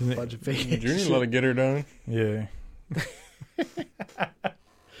 It's a bunch of fake Junior let it get her done. Yeah.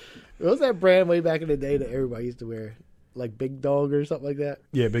 What was that brand way back in the day that everybody used to wear? Like Big Dog or something like that?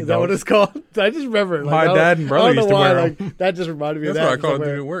 Yeah, Big Dog. Is that what it's called? I just remember it. Like, my dad and brother used to wear them. That just reminded me That's of that. That's what I called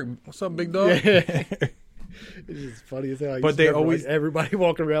dude at work. What's up, Big Dog? Yeah. It's just funny as hell. I But used to they remember, always- like, everybody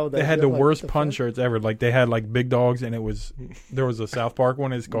walking around with that. They had shit. the I'm like, worst what the pun fuck? shirts ever. Like they had like big dogs, and there was a South Park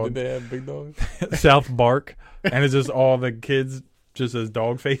one. It's Did called they have big dogs? South Bark, and it's just all the kids just as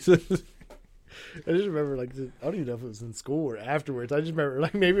dog faces. I just remember, like, I don't even know if it was in school or afterwards. I just remember,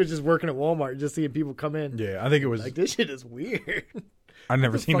 like, maybe it was just working at Walmart and just seeing people come in. Yeah, I think it was. Like, this shit is weird. I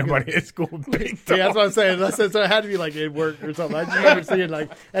never seen fuck is- nobody at school with big Yeah, dogs. that's what I'm saying. So it had to be, like, it work or something. I just remember seeing,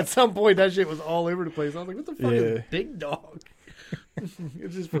 like, at some point that shit was all over the place. I was like, what the fuck Yeah. is big dog?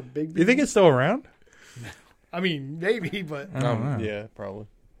 It's just for big people. You think it's still around? I mean, maybe, but I don't know. Yeah, probably.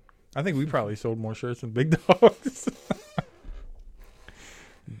 I think we probably sold more shirts than big dogs.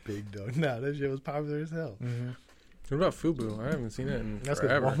 big dog. No, that shit was popular as hell. What about Fubu? I haven't seen it in That's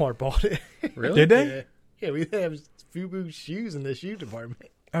because forever. Walmart bought it. Really? Did they? Yeah. Yeah, we have Fubu shoes in the shoe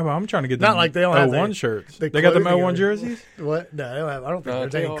department. Oh, well, I'm trying to get Not them like they don't have O1 the- shirts. the They got them clothing O1 or- jerseys What? No, they don't have. I don't think No,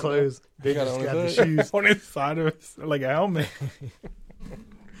 there's they any don't- clothes. They got just it on got the his shoes. on his side of it, like a helmet.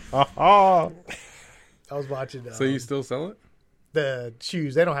 Ha I was watching. So you still sell it? the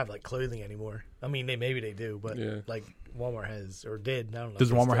shoes? They don't have like clothing anymore. I mean, maybe they do, but Yeah. like Walmart has or did. I don't know. Does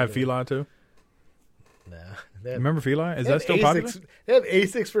if they Walmart still have do. Feli too? Nah, they have, Remember Feli? Is they have that still popular? Asics. They have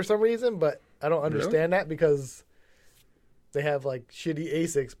Asics for some reason, but I don't understand that because they have like shitty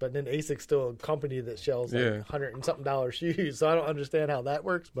Asics, but then Asics still a company that sells like Yeah. $100 and something shoes. So I don't understand how that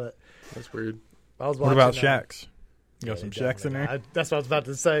works. But That's weird. I was What watching. about Shaqs? You got Yeah, some they Shaqs in definitely- there? that's what I was about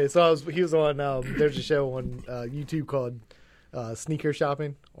to say. So he was on. There's a show on YouTube called Sneaker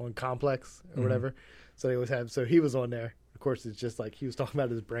Shopping on Complex or Mhm. whatever. So they always have. So he was on there. Of course, it's just like he was talking about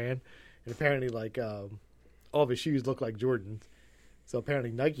his brand, and apparently like all of his shoes look like Jordans. So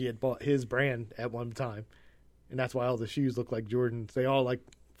apparently Nike had bought his brand at one time, and that's why all the shoes look like Jordans. They all like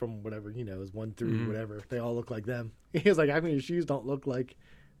from whatever is 1 through Mhm. whatever. They all look like them. He was like, "How come your shoes don't look like?"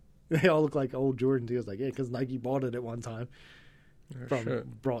 They all look like old Jordans. He was like, "Yeah, because Nike bought it at one time." Oh, From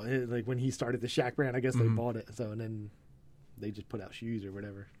shit. brought it, like when he started the Shaq brand, I guess they Mhm. bought it. So and then they just put out shoes or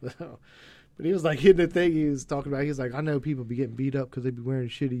whatever. But he was like in the thing he was talking about. He was like, I know people be getting beat up because they be wearing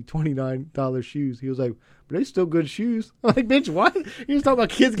shitty $29 shoes. He was like, but they still good shoes. I'm like, bitch, what? He was talking about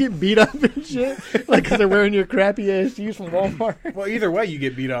kids getting beat up and shit, like because they're wearing your crappy ass shoes from Walmart. Well, either way, you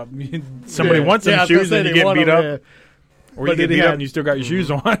get beat up. Somebody Yeah. wants some Yeah, I was gonna shoes say and you they get want beat them, up, yeah. or But you get then he beat up had- and you still got your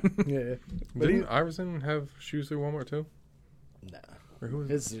shoes on. Yeah, but Didn't Iverson have shoes through Walmart too? nah, Or who was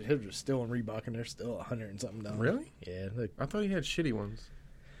his was still on Reebok and they're still $100 and something. Really? Yeah, like, I thought he had shitty ones.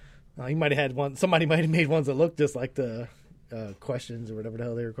 he might have had one. Somebody might have made ones that looked just like the questions or whatever the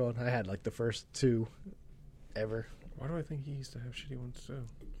hell they were called. I had like the first two ever. Why do I think he used to have shitty ones too?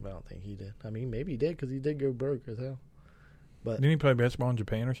 I don't think he did. I mean, maybe he did because he did go broke as hell. Didn't he play basketball in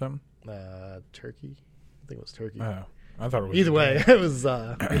Japan or something? Turkey, I think it was Turkey. Oh, I thought it was. Either way, Japan. it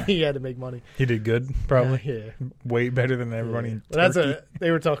was. He had to make money. He did good, probably. Yeah. Way better than everybody Yeah. in Well, that's Turkey.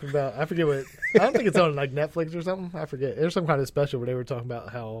 they were talking about. I forget what. I don't think it's on like Netflix or something. I forget. There's some kind of special where they were talking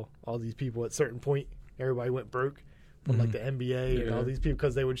about how all these people at a certain point, everybody went broke from like the NBA and all Yeah. these people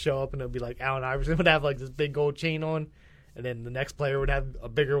because they would show up and it would be like Allen Iverson would have like this big gold chain on, and then the next player would have a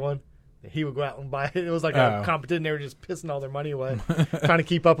bigger one. And he would go out and buy it. It was like a Oh. competition. They were just pissing all their money away, trying to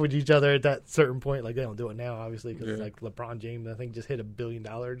keep up with each other at that certain point. Like they don't do it now, obviously, because Yeah. like LeBron James, I think just hit $1 billion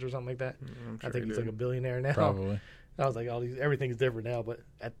or something like that. I'm I sure think he he's did. like a billionaire now. Probably. I was like, everything's different now, but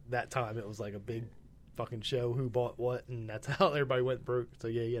at that time it was like a big fucking show who bought what, and that's how everybody went broke. So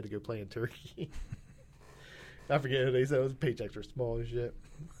yeah, you had to go play in Turkey. I forget who they said his paychecks were small as shit.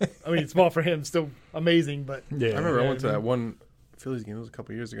 I mean, small for him, still amazing, but Yeah. I remember I Yeah, went to I that mean- one Phillies game. It was a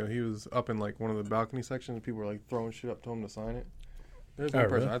couple years ago. He was up in like one of the balcony sections. People were like throwing shit up to him to sign it. There's one Oh,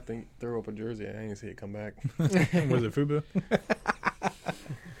 person really? I think threw up a jersey. I didn't see it come back. Was it Fubu?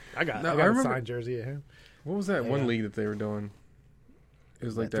 I got No, I I got a remember- signed jersey at him. What was that Yeah. one league that they were doing? It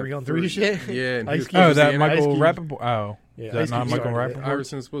was like That that 3-on-3 shit? Yeah, and he Ice was Cube. Oh, supposed to that be in it. Michael Ice Cube. Rappaport. Oh, Yeah, is that Ice not Cube Michael started it. Rappaport?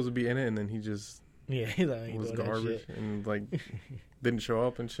 Iverson was supposed to be in it, and then he just Yeah, he's like, ain't was doing that garbage shit. and like didn't show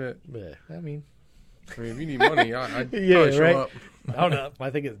up and shit. Yeah, I mean, I mean, if you need money, I'd Yeah, probably show right. up. I don't know.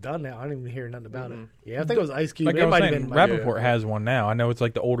 I think it's done now. I didn't even hear nothing about Mhm. it. Yeah, I think it was Ice Cube. Like It I was might have saying, been Rappaport has one now. I know it's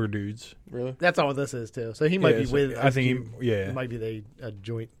like the older dudes. Really? That's all this is too. So he might Yeah, be so with. I Ice think Cube. he, yeah. It might be a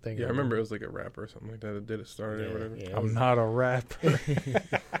joint thing. Yeah, I remember it was like a rapper or something like that that did it started or whatever. Yeah, it I'm was- not a rapper.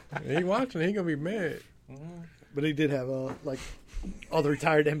 He watching, he gonna be mad. But he did have like all the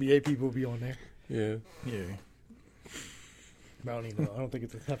retired NBA people be on there. Yeah. yeah. I don't even know. I don't think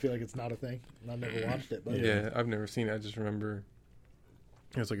it's. I feel like it's not a thing. I never watched it, but Yeah, I've never seen it. I just remember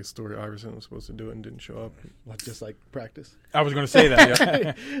it was like a story. Iverson was supposed to do it and didn't show up. like just like practice. I was going to say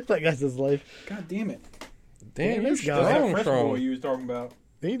that. Like that's his life. God damn it. Damn, this you guy. strong, strong. you was talking about.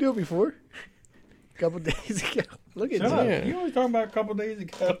 Didn't you do it before? couple days ago. Look at Shut up. you. You always talking about a couple days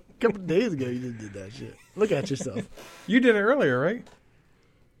ago. A couple days ago, you just did that shit. Look at yourself. You did it earlier, right?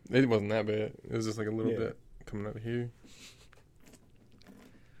 It wasn't that bad. It was just like a little Yeah. bit coming out of here.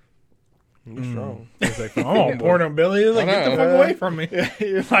 You're strong. It's like, oh, pouring on Billy. He's like, I get the know. fuck away from me.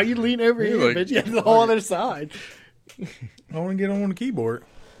 Why you lean over You're here, like- bitch? You have the whole other side. I want to get on the keyboard.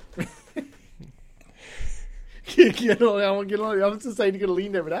 Get on, I want to get on. I was just saying you could have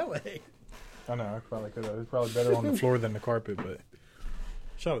leaned over that way. I know. I probably could have. It's probably better on the floor than the carpet, but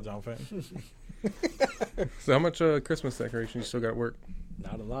shout out, John Fenton. So how much Christmas decoration you still got at work?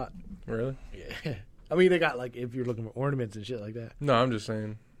 Not a lot. Really? Yeah. I mean, they got like if you're looking for ornaments and shit like that. No, I'm just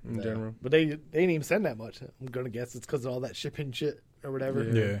saying in No. general. But they didn't even send that much. I'm gonna guess it's because of all that shipping shit or whatever.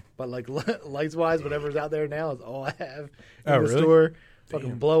 Yeah. But like lights wise, whatever's out there now is all I have in Oh, the really? store. Fucking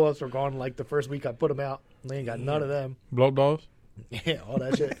Damn. blow ups were gone like the first week I put them out. And they ain't got none of them. Blow up dolls? Yeah, all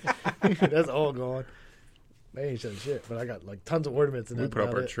that shit. That's all gone. They ain't selling shit. But I got like tons of ornaments and We that's put up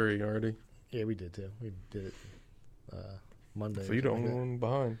about our it. tree already. Yeah, we did too. We did it Monday. So you the or something only like one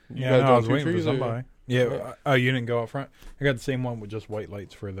behind. You Yeah, guys no, I doing was two waiting for trees or- somebody. Yeah. Oh, you didn't go up front? I got the same one with just white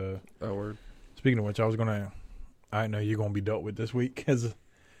lights for the. Oh, word. Speaking of which, I was going to. I know you're going to be dealt with this week because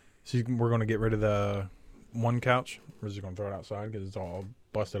we're going to get rid of the one couch. We're just going to throw it outside because it's all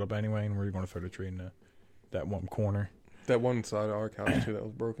busted up anyway, and we're going to throw the tree in that one corner. That one side of our couch too that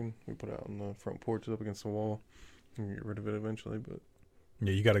was broken. We put it out on the front porch up against the wall. We can get rid of it eventually, but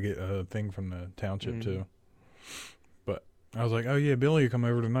Yeah, you got to get a thing from the township Mhm. too. But I was like, oh yeah, Billy, you come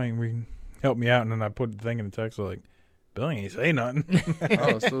over tonight and we can help me out. And then I put the thing in the text like, Billy ain't say nothing.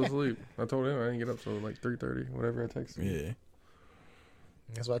 I was still asleep. I told him I didn't get up till like 3:30, whatever I texted. Yeah.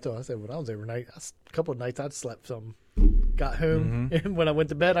 That's what I told him. I said when I was overnight, a couple of nights I'd slept some. Got home, and when I went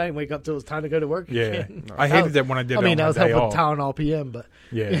to bed, I didn't wake up till it was time to go to work. Yeah. again. I hated that when I did I mean, it I on was my day helping off. Tylenol PM, but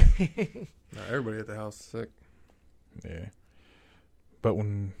Yeah. Nah, everybody at the house is sick. Yeah. But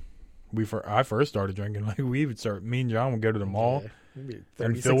when I first started drinking, like we would start, me and John would go to the mall, yeah, maybe and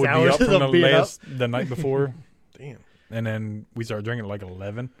 36 Phil would be hours up from of being up. the night before, Damn. and then we started drinking at like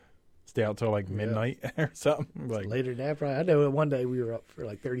 11, stay out till like Yeah. midnight or something. Like, Later than that, probably. I know one day we were up for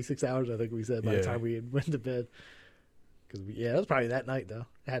like 36 hours. I think we said by the Yeah. time we had went to bed. Because it was probably that night though.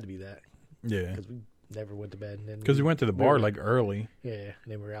 It had to be that yeah, because we never went to bed. And then because we went to the bar were- like early. Yeah, and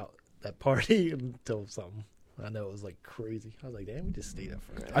then we were out that party until something. I know it was like crazy. I was like, damn, we just stayed up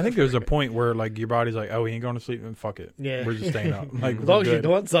for that. I think there's a point where like your body's like, oh, he ain't going to sleep, and fuck it, Yeah, we're just staying up. Like, as long we're as you're good.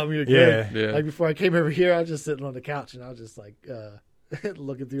 doing something, you're Yeah. good. Yeah. Like before I came over here, I was just sitting on the couch and I was just like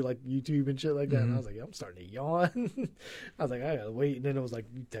looking through like YouTube and shit like that. And I was like, I'm starting to yawn. I was like, I gotta wait. And then it was like,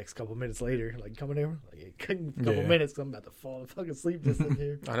 you text a couple minutes later, like coming over. Like, a couple Yeah. minutes, 'cause I'm about to fall fucking asleep just in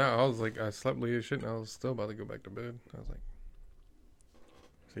here. I know. I was like, I slept late as shit, and I was still about to go back to bed. I was like,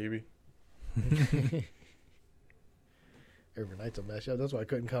 Phoebe. Overnight's a mess up. That's why I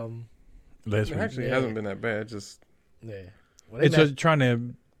couldn't come. Last It week. actually Yeah. hasn't been that bad. Just Yeah, Well, they It's messed- just trying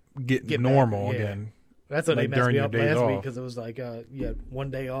to get Get back, normal yeah. again. that's what like they messed during me your up days last week off. because it was like you had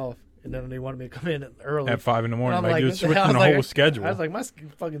one day off, and then they wanted me to come in early. At 5 in the morning, I'm like, like, you're what the switching hell? I the was whole like- schedule. I was like, my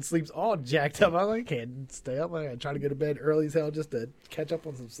fucking sleep's all jacked up. I was like, I can't stay up. I gotta try to go to bed early as hell just to catch up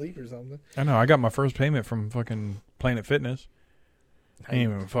on some sleep or something. I know. I got my first payment from fucking Planet Fitness. I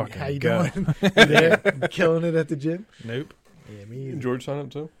ain't even fucking How you go. doing? You there? Killing it at the gym? Nope. Yeah, me either. George signed up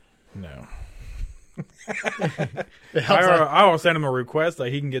too. No. It helps, I will send him a request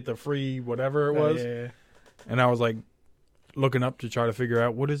that he can get the free whatever it was. Yeah. And I was like looking up to try to figure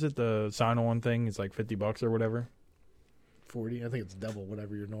out what is it, the sign-on thing. It's like $50 or whatever. 40. I think it's double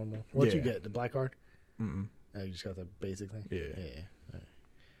whatever your normal. What you Yeah. get? The black card? Mm-mm. Oh, you just got the basic thing? Yeah. Yeah. All right.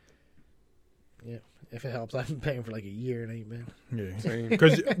 Yeah. If it helps, I've been paying for like a year and ain't been. Yeah. Same.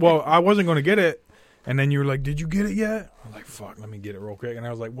 Because, well, I wasn't going to get it. And then you were like, did you get it yet? I was like, fuck, let me get it real quick. And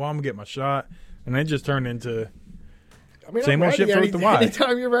I was like, well, I'm going to get my shot. And it just turned into, I mean, Same I'm old shit ready. for the Y.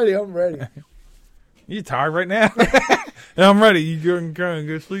 Anytime you're ready, I'm ready. you tired right now? And I'm ready. You going to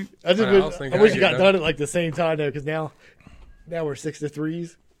go sleep? I just I wish, was thinking I wish I'd you get got done. done at like the same time though, because now we're 6 to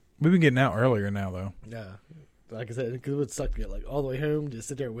 3s. We've been getting out earlier now, though. Yeah, like I said, because it would suck to get like all the way home, just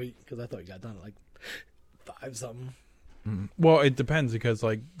sit there and wait. Because I thought you got done at like 5 something. Well, it depends because,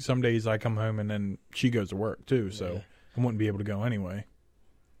 like, some days I come home and then she goes to work, too. So Yeah. I wouldn't be able to go anyway.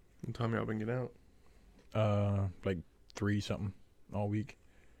 What time y'all been getting out? Like 3-something all week.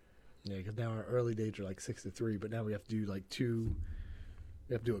 Yeah, because now our early dates are like 6 to 3, but now we have to do like 2.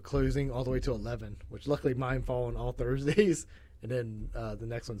 We have to do a closing all the way to 11, which luckily mine fall on all Thursdays, and then the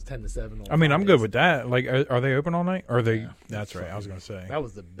next one's 10 to 7. On I mean, I'm Fridays. good with that. Like, are they open all night? Or are they? Yeah. That's right. I was going to say. That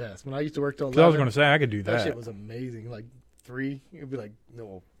was the best. When I used to work till 11, 'Cause I was going to say I could do that that. shit was amazing. Like 3. It'd be like,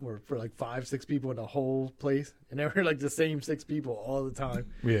 no, we're for like 5, 6 people in the whole place. And they were like the same 6 people all the time.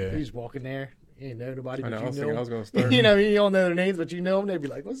 Yeah. You just walk in there. You ain't know nobody, I but know. I you was know thinking I them. was gonna start. You know, you don't know their names, but you know them. They'd be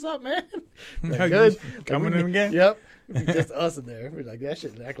like, "What's up, man?" Like, How you good. coming Like, in again? Yep. It'd be just us in there. We're like, that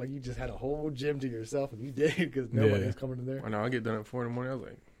shit act like you just had a whole gym to yourself, and you did because nobody Yeah. was coming in there. I know. I get done at 4 in the morning. I was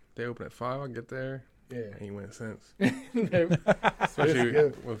like, they open at 5. I get there. Yeah. Ain't went since. It's Especially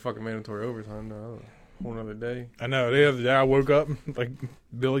good. with fucking mandatory overtime. No, whole another day. I know. The other day I woke up, like,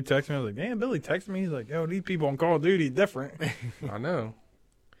 Billy texted me. I was like, damn, Billy texted me. He's like, yo, these people on Call of Duty different. I know.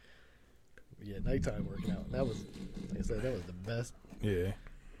 Yeah, nighttime working out. That was, like I said, that was the best. Yeah.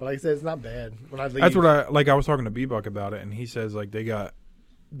 But like I said, it's not bad. When I leave, That's what I was talking to B-Buck about it, and he says, like, they got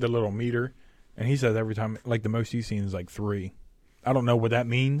the little meter, and he says every time, like, the most he's seen is, like, 3. I don't know what that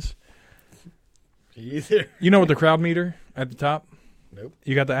means. either. You know what the crowd meter at the top? Nope.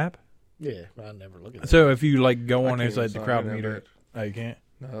 You got the app? Yeah, but I never look at that. So if you, like, go I on can't inside even the sign crowd in that meter, bitch. oh, you can't?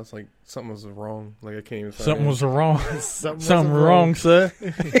 No, it's like something was wrong. Like I can't even. sign Something in. was wrong. Something Something wrong, sir.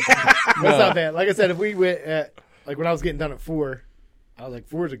 That's not bad. Like I said, if we went at, like when I was getting done at 4, I was like,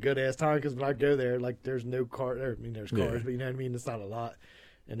 4 is a good ass time because when I go there, like there's no car. I mean, there's cars, Yeah. but you know what I mean. It's not a lot.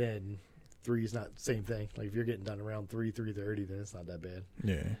 And then 3 is not the same thing. Like if you're getting done around 3:30, then it's not that bad.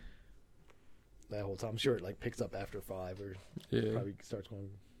 Yeah. That whole time, I'm sure it like picks up after 5 or Yeah. probably starts going.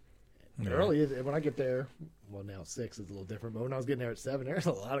 Yeah. Early when I get there, well now 6 is a little different. But when I was getting there at 7, there's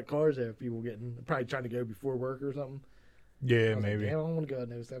a lot of cars there. People getting probably trying to go before work or something. Yeah, I was like, maybe. damn, I don't want to go at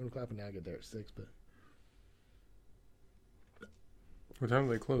 7:00, but now I get there at 6. But What time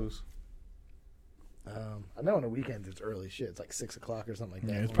do they close? I know on the weekends it's early shit. It's like 6:00 or something like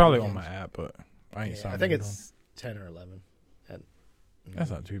that. Yeah, it's the probably on weekends. my app, but I ain't Yeah, signed I think in. it's 10 or 11.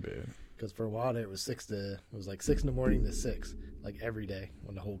 That's not too bad. Because for a while there it was 6 to, it was like 6 in the morning to 6, like every day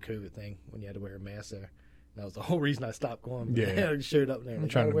when the whole COVID thing, when you had to wear a mask there. That was the whole reason I stopped going. Yeah. I showed up there. I'm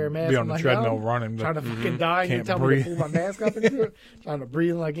Like, trying gotta wear a to mask. be on I'm the like, treadmill no, running. trying But to fucking die and you Can't tell me breathe. to pull my mask up and do it. Trying to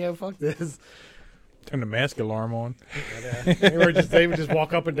breathe like, yeah, fuck this. turn the mask alarm on. They would just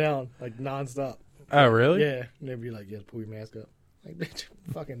walk up and down like nonstop. Oh, really? Yeah. And they'd be like, yeah, pull your mask up. Like, bitch,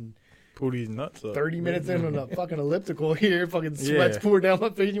 fucking Pull these nuts up. 30 minutes in on a fucking elliptical here, fucking sweat's Yeah. pouring down my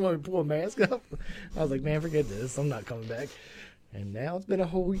face. You want me to pull a mask up? I was like, man, forget this. I'm not coming back. And now it's been a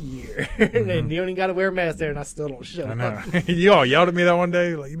whole year. And you only got to wear a mask there, and I still don't show I up. know. You all yelled at me that one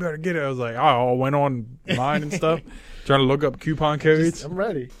day, like, you better get it. I was like, I all went on mine and stuff, trying to look up coupon codes. I'm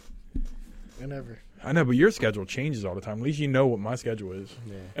ready. Whenever. I know, but your schedule changes all the time. At least you know what my schedule is.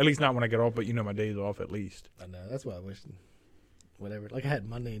 Yeah. At least not when I get off, but you know my days off at least. I know. That's why I wish. Whatever. Like, I had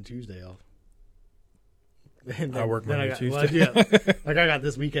Monday and Tuesday off. And I work Monday and Tuesday. Well, yeah. Like, I got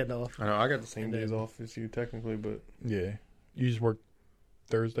this weekend off. I know I got the same And days then- off as you technically, but Yeah. You just work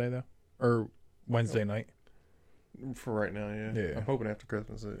Thursday, though? Or Wednesday night? for right now, yeah. Yeah. I'm hoping after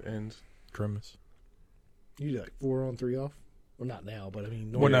Christmas it ends. Christmas. You do like 4 on, 3 off? Well, not now, but I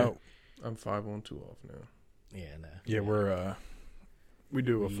mean, Well, normally. no. I'm 5 on, 2 off now. Yeah, no. Yeah, we're, we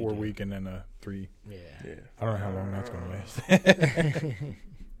do a We 4 do. week and then a 3. Yeah. Yeah. I don't know how long that's going to last.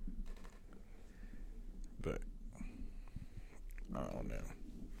 But, I don't know.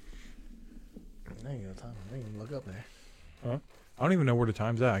 I ain't got time. I ain't even look up there. I don't even know where the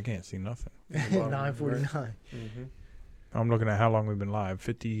time's at. I can't see nothing. 9:49. Mm-hmm. I'm looking at how long we've been live.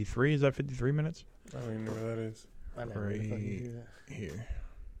 53? Is that 53 minutes? I don't even know where that is. I never really fucking Right. do that. Here.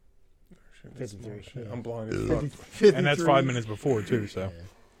 Shit, that's 53, small shit. yeah. I'm blind as fuck. 53. And that's 5 minutes before, too, so. Yeah.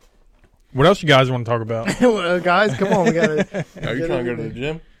 What else you guys want to talk about? Well, guys, come on, we gotta. Are you trying to go to the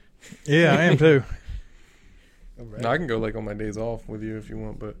gym? Yeah, I am, too. I'm ready. No, I can go like on my days off with you if you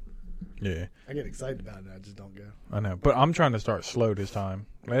want, but Yeah, I get excited about it. I just don't go. I know. But I'm trying to start slow this time.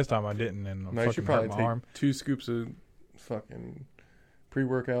 Last time I didn't, and I no, you should fucking probably hurt take my arm. 2 scoops of fucking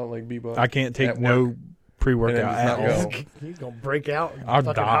pre-workout like B-Buck. I can't take at no work. pre-workout And then at just all. not go. He's gonna break out. And I'll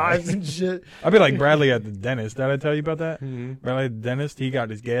fucking die. hives and shit. I'd be like Bradley at the dentist. Did I tell you about that? Mm-hmm. Bradley at the dentist, he got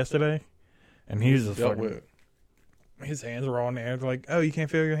his gas today, and he was just Dealt fucking. with. His hands were on there. It's like, oh, you can't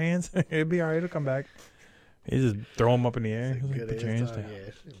feel your hands? It'll be all right. It'll come back. He just throw them up in the air. It's a He's like, good put your ass hands time. down.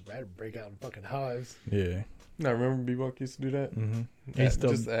 Yeah, I'd break out in fucking hives. Yeah. No, remember B-Buck used to do that? Mm-hmm. He At-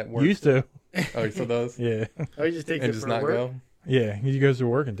 still just at work. used to. Oh, he still does? Yeah. Oh, he just takes And it just for not work. go? Yeah, he goes to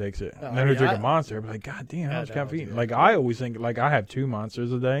work and takes it. Oh, And then he'll yeah, drink I- a monster. I'll be like, God damn, Yeah, how much no, caffeine? yeah. Like, I always think, like, I have 2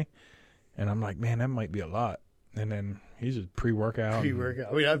 monsters a day. And I'm like, man, that might be a lot. And then he's just pre-workout.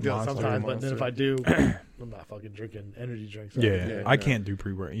 Pre-workout. I mean, I do it Monster, sometimes, but then monster. if I do, I'm not fucking drinking energy drinks. Yeah, Yeah, I no. can't do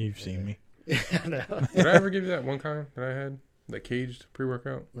pre-workout. You've seen me. I know. Did I ever give you that one kind that I had? That caged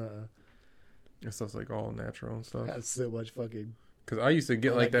pre-workout? Uh, That stuff's like all natural and stuff. I had so much fucking Because I used to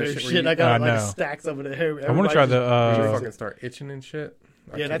get like that there's shit. shit Where I got I like know. stacks of it. I want to try you the. fucking start itching and shit.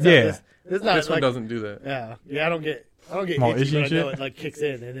 I Yeah, can't- that's Yeah. This not this one like, doesn't do that. Yeah, I don't get Small itchy, itchy but I know shit? it like kicks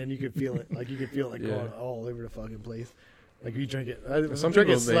in, and then you can feel it. Like you can feel it like Yeah. going all over the fucking place. Like you drink it. Some drink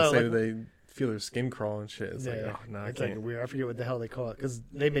people it they slow, say like, they feel their skin crawl and shit. It's yeah, like, oh, nah, I it's can't. like weird. I forget what the hell they call it because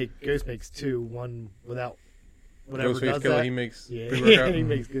they make Ghost makes two, one without whatever Ghostface does Killer, that. he makes Yeah, pre-workout. he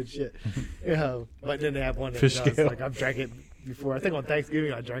makes good shit. Yeah, but then they have one that Fish does. scale. Like I've drank it before. I think on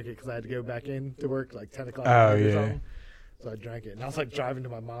Thanksgiving I drank it because I had to go back in to work like 10 o'clock. Oh, or yeah. something. So I drank it, and I was like driving to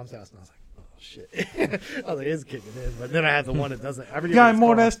my mom's house, and I was like, oh shit. I was like, it's kicking in. But then I had the one that doesn't. I forget You got what it's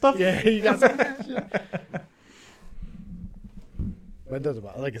more of called. that stuff? Yeah, you got some of that shit. But it doesn't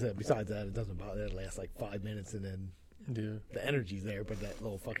bother. Like I said, besides that, it doesn't bother. It lasts like 5 minutes, and then Yeah. the energy's there, but that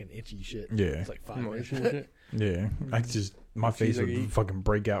little fucking itchy shit. Yeah. It's like 5 More minutes. itchy and shit. Yeah, I just my face would like- fucking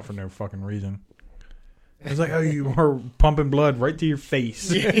break out for no fucking reason. It's like, oh, you were pumping blood right to your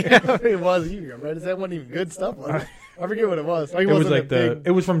face. Yeah, it was. You got red. That wasn't even good stuff. Was it? I forget what it was. Like, It was wasn't like a the. big-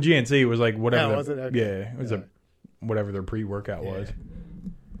 It was from GNC. It was like whatever. Oh, the- was it? Okay. Yeah, it was Yeah. whatever their pre-workout Yeah. was.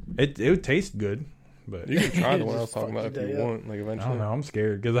 It would taste good, but You can try the one I was Just talking about fucked if your you day up. want, like I eventually. don't know. I'm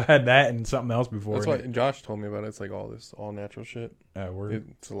scared because I had that and something else before. That's and why Josh told me about it. It's like all this all natural shit.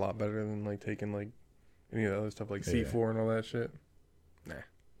 It's a lot better than like taking like any of the other stuff like Yeah. C4 and all that shit. I'm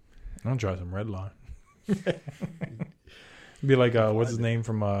gonna try some Red Line. Be like, what's his name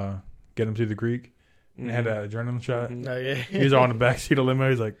from Get Him to the Creek? And had that adrenaline shot. Mhm. No, yeah. He was on the back seat of the limo.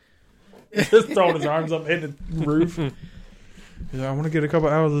 He's like, just throwing his arms up, hitting the roof. He's like, I want to get a couple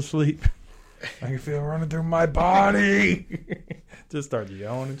hours of sleep. I can feel it running through my body. Just start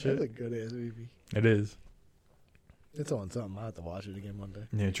yelling and That's shit. a good ass movie. It is. It's on something. I will have to watch it again one day.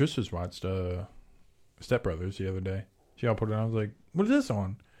 Yeah, Trish just watched Step Brothers the other day. She all put it on. I was like, what is this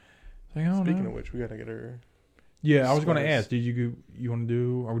on? Like, I don't Speaking know. of which, we gotta get her. Yeah, I was going to Sweaters. ask. Did you want to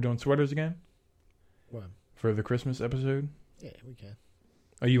do? Are we doing sweaters again What? for the Christmas episode? Yeah, we can.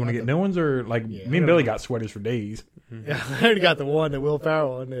 Oh, you want to get new ones or like Yeah, me and Billy got sweaters for days? Yeah, I already got the one, the Will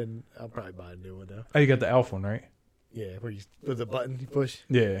Ferrell one, and I'll probably buy a new one though. Oh, you got the Elf one, right? Yeah, where you with the button you push.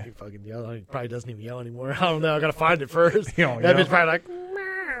 Yeah. He fucking yell. He probably doesn't even yell anymore. I don't know. I gotta find it first. You don't That yell. bitch probably like.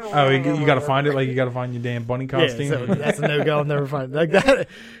 Oh, you got to find it like you got to find your damn bunny costume. Yeah, so that's a no go. I'll never find it like that.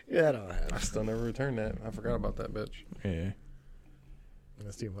 Yeah, I don't I have. still never returned that. I forgot about that bitch. Yeah.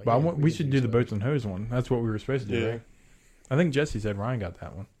 Let's do it. But we can should do the so. boats and hose one. That's what we were supposed to do. Yeah. Right? I think Jesse said Ryan got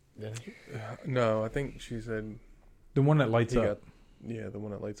that one. Yeah. No, I think she said The one that lights he up. got. Yeah, the one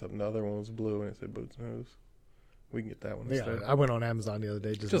that lights up. And the other one was blue and it said boots and hose. We can get that one Yeah, instead. I went on Amazon the other day.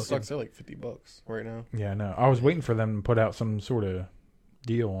 It Just just looking. sucks. They're like $50 right now. Yeah, no. I was waiting for them to put out some sort of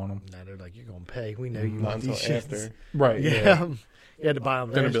deal on them. Now they're like, you're gonna pay. We know you Not want until these shits. after. Right. Yeah, you had to buy them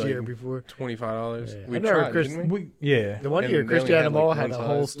Gonna last be like- year before. $25. Yeah. We I remember tried, Chris- didn't we? Yeah. The one And year, they only Christiana had, like, Mall had one a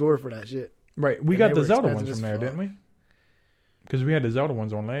whole size. store for that shit. Right. We And got they the were Zelda expensive ones as from there, fuck. didn't we? Because we had the Zelda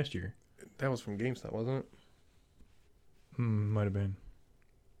ones on last year. That was from GameStop, wasn't it? Might have been.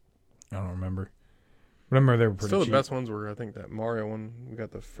 I don't remember. But I remember they were pretty Still, cheap. the best ones were, I think, that Mario one we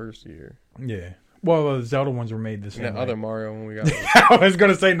got the first year. Yeah. Well, the Zelda ones were made the And same that way. other Mario one we got. I was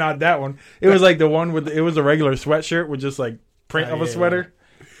gonna say not that one. It was like the one with it was a regular sweatshirt with just like print Oh, of a yeah, sweater.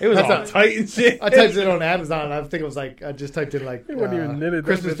 It was That's all not- tight and shit. I typed it on Amazon. I think it was like I just typed in like It wasn't even knitted.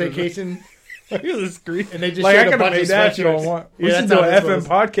 Christmas That bitch was- vacation, It was a screen. and they just Like I showed a could have bunch made of that show on sweatshirts. one. We Yeah, should do that's an how this FM was.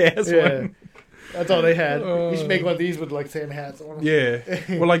 podcast Yeah, one. that's all they had. You should make one of these with like Santa hats on them. Yeah.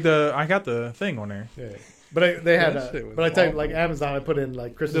 Well, like I got the thing on there. Yeah. But they had, That shit was but I typed awful. like Amazon. I put in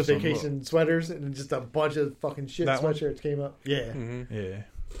like Christmas This one, vacation sweaters, and just a bunch of fucking shit That one? sweatshirts came up. Yeah, Mhm. Yeah.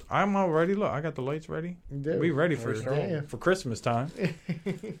 I'm all ready. Look, I got the lights ready. you do. We ready for Yeah. for Christmas time.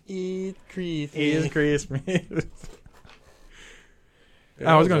 Eat Christmas. It's Christmas.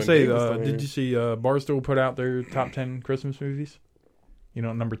 Yeah, I was gonna on say, GameStop did you see Barstool put out their top 10 Christmas movies? You know,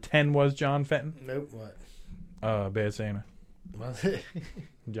 what number 10 was John Fenton. Nope. What? Bad Santa. Was it?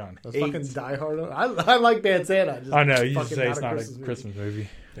 John. That's hates- fucking Die Hard. I like Bad Santa. Just I know you fucking just say it's not Christmas a movie. Christmas movie.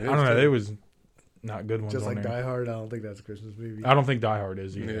 It I is don't know. too. There was not good ones Just on like there. Die Hard. I don't think that's a Christmas movie. I don't think Die Hard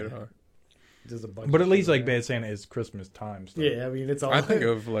is either. Neither do I. Just a bunch. But of at least shit like in there. Bad Santa is Christmas time stuff. Yeah, I mean it's all. I think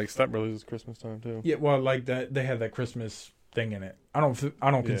of like Step Brothers as Christmas time too. Yeah, well, like that they have that Christmas thing in it. I don't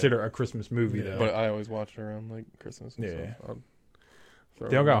Yeah. consider it a Christmas movie Yeah. though. But I always watch it around like Christmas. And Yeah. stuff. I'll throw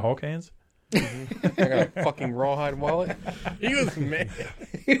They all it got on. Hulk hands. I got a fucking rawhide wallet. He was mad.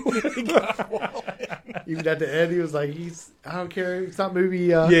 Even at the end, he was like, "He's I don't care. It's not movie.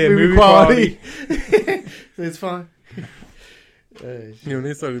 movie quality. It's fine." You know, when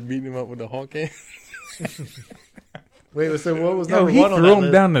they started beating him up with the Hulk hand. Wait, so what was Yo, number he one on threw that him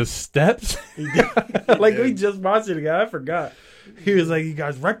list? down the steps. Like Yeah. we just watched it again. I forgot. He was like, "You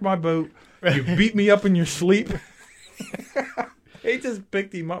guys wrecked my boat. You beat me up in your sleep." He just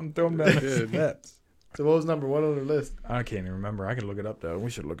picked him up and threw him down the steps. So what was number one on the list? I can't even remember. I can look it up though. We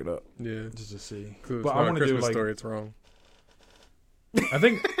should look it up. Yeah. Just to see. It's But not I a want to do Christmas like. story. It's wrong. I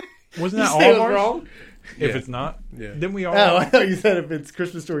think wasn't You that say all it of was ours? wrong? If Yeah. it's not, Yeah. then we all. Oh, I thought you said if it's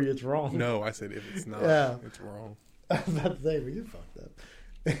Christmas story, it's wrong. No, I said if it's not, Yeah. it's wrong. I was about to say, well, you fucked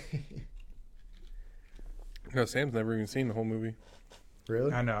up. No, Sam's never even seen the whole movie.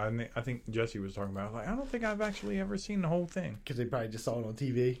 Really? I know. I think Jesse was talking about. Like, I don't think I've actually ever seen the whole thing. Because they probably just saw it on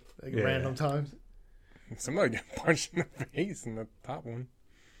TV, like Yeah. random times. Somebody got punched in the face in the top one.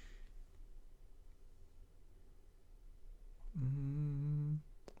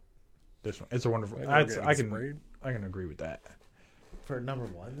 This one, it's a wonderful. Like, That's, we're I getting can, sprayed. I can agree with that. For number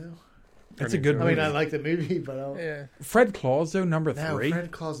one, though? It's a good I mean, movie. I like the movie, but I don't. Yeah. Fred Claus though, number No, 3.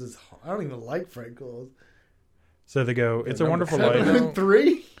 Fred Claus is. I don't even like Fred Claus. So they go. It's a number Wonderful 7. Life.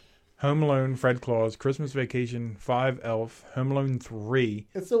 3? Home Alone, Fred Claus, Christmas Vacation, 5 Elf, Home Alone 3.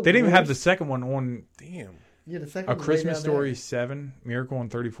 It's so They didn't even have the worse. second one on. Damn. Yeah, the second A one's way Christmas down Story there. 7, Miracle on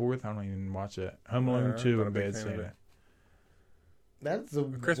 34th. I don't even watch that. Home Alone I'm 2, not a and big Bad fan of Santa. that. That's the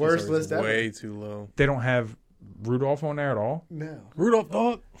Christmas worst Story is list ever. way too low. They don't have Rudolph on there at all. No. Rudolph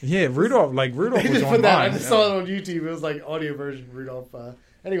dog. Yeah, Rudolph. Like Rudolph They was just put that. I online. just saw it on YouTube. It was like audio version Rudolph.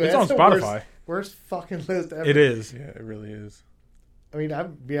 Anyway, It's on that's the Spotify. Worst fucking list ever. It is. Yeah, it really is. I mean, I'll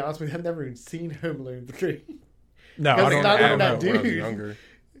be honest with you, I've never even seen Home Alone 3. No, Because I don't, it's not I even don't that know. dude. When I was younger.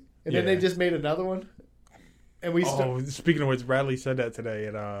 And then they Yeah. just made another one. And we still. Oh, speaking of which, Bradley said that today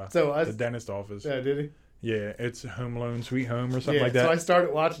at So I. the dentist office. Yeah, did he? Yeah, it's Home Alone, Sweet Home, or something Yeah, like that. so I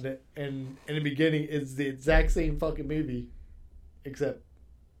started watching it, and in the beginning, it's the exact same fucking movie, except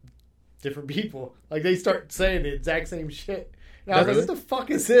different people. Like, they start saying the exact same shit. And I was Really? like, what the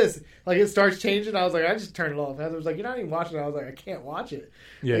fuck is this? Like, it starts changing. I was like, I just turned it off. Heather was like, you're not even watching it. I was like, I can't watch it.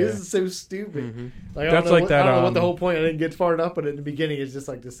 Yeah. Like, this is so stupid. Mm-hmm. Like, I That's don't know like what, that, I don't know what the um, whole point. I didn't get far enough, but in the beginning, it's just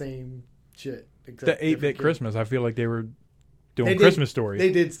like the same shit. Except The 8-bit different kids. Christmas. I feel like they were doing They did- Christmas Story.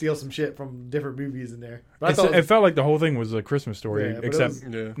 They did steal some shit from different movies in there. But I It's- thought it felt like the whole thing was a Christmas Story, Yeah, but it except was-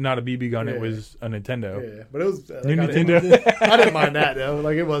 Yeah. not a BB gun. Yeah. It was a Nintendo. yeah, but it was New I didn't- Nintendo. I didn't mind that though.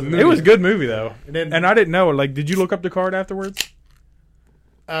 Like it wasn't. It was a good movie though, And then and I didn't know. Like, did you look up the card afterwards?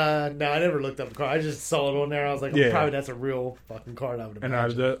 no, I never looked up the card. I just saw it on there. I was like, Yeah. probably that's a real fucking card. I would And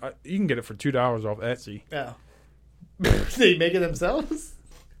imagine. you can get it for $2 off Etsy. Yeah. They make it themselves.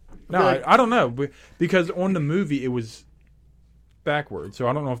 No, feel like- I don't know, because on the movie it was backwards, so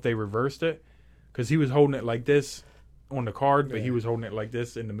I don't know if they reversed it, because he was holding it like this on the card, but he Yeah. was holding it like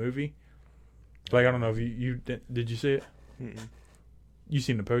this in the movie. Like, I don't know if you did you see it? Mm-mm. You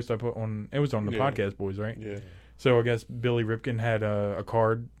seen the post I put on? It was on the Yeah. Podcast Boys, right? Yeah. So I guess Billy Ripken had a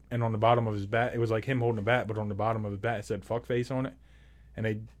card, and on the bottom of his bat, it was like him holding a bat, but on the bottom of his bat it said "fuckface" on it, and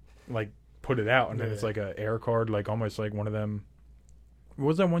they like put it out, and then it's Yeah. like a air card, like almost like one of them. What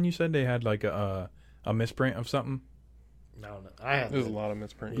was that one you said they had like a misprint of something? No, I have. There's a lot of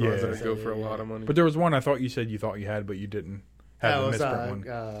misprint Yeah. cards that go for a Yeah. lot of money. But there was one I thought you said you had, but you didn't have That a was misprint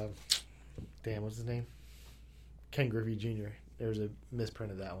one. damn, what's his name? Ken Griffey Jr. There was a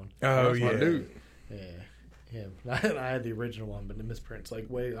misprint of that one. Oh That's my yeah, dude. Yeah, him. I had the original one, but the misprint's like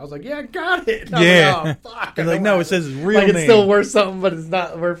wait. I was like, yeah, I got it. And I Yeah. was like, oh, fuck. It's like, no, it says his real like name. it's still worth something, but it's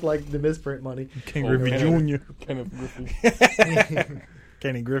not worth like the misprint money. King Oh, Griffey yeah. Jr. Kenneth Griffey.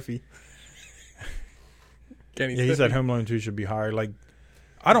 Kenny Griffey. Kenny Yeah, he said Home Alone 2 should be higher. Like,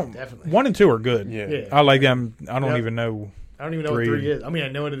 I don't. Definitely. 1 and 2 are good. Yeah. Yeah. I like them. I don't Yep. even know. I don't even know 3. what 3 is. I mean, I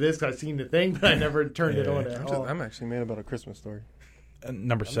know what it is because I've seen the thing, but I never turned it Yeah. on at all. I'm actually mad about A Christmas Story.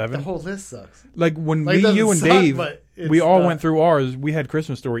 Number The 7. whole list sucks. Like when Like, it me, doesn't you, and suck, Dave, but it's we all not- went through ours. We had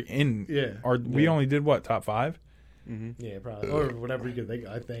Christmas Story in Yeah, our. We Yeah. only did what, top 5? Mm-hmm. yeah, probably or whatever you could think.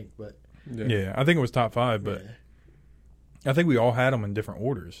 I think, but Yeah, I think it was top 5, but yeah. I think we all had them in different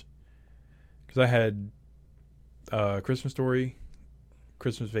orders. Because I had Christmas Story,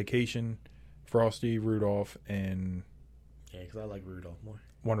 Christmas Vacation, Frosty, Rudolph, and Yeah, because I like Rudolph more.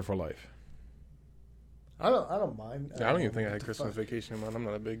 Wonderful Life. I don't mind. Yeah, I don't even think I what had the Christmas fuck. Vacation in mind. I'm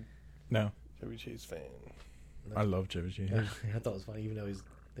not a big No, Chevy Chase fan. I love Chevy Chase. Yeah, I thought it was funny, even though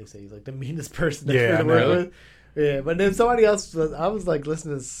they say he's like the meanest person Yeah, ever I to work know. with. Yeah, but then somebody else, I was like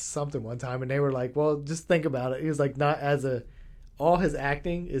listening to something one time, and they were like, "Well, just think about it." He was like, "Not as all his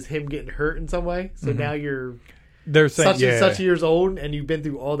acting is him getting hurt in some way. So Mhm. now you're They're saying, such yeah, and such years old, and you've been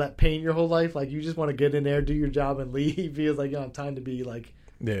through all that pain your whole life. Like you just want to get in there, do your job, and leave." He feels like you don't have time to be like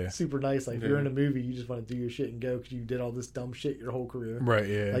yeah, super nice. Like if Yeah. you're in a movie, you just want to do your shit and go because you did all this dumb shit your whole career. right,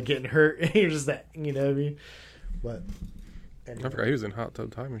 yeah. Like getting hurt, and you're just that, you know what I mean? But I forgot he was in Hot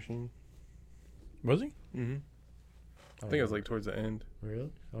Tub Time Machine. Was he? Mm-hmm. I think it was like towards the end.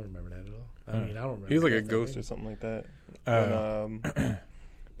 Really? I don't remember that at all. I mean, I don't remember. He was like a that ghost thing. or something like that. When,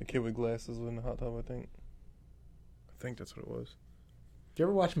 the kid with glasses was in the hot tub, I think. I think that's what it was. Do you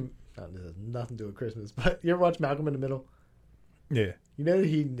ever watch? This has nothing to do with Christmas, but you ever watch Malcolm in the Middle? Yeah. You know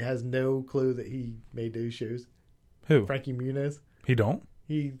he has no clue that he made those shows. Who? Frankie Muniz. He don't?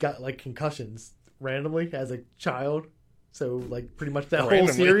 He got like concussions randomly as a child. So like pretty much that whole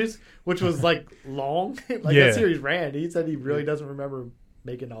Randomly? series, which was like long, like Yeah. that series ran. He said he really doesn't remember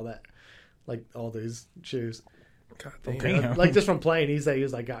making all that, like all those shows. God From, damn. Damn. like just from playing, he said he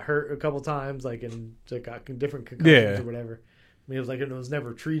was like got hurt a couple times, like and like, got different concussions Yeah. or whatever. I mean, it was like it was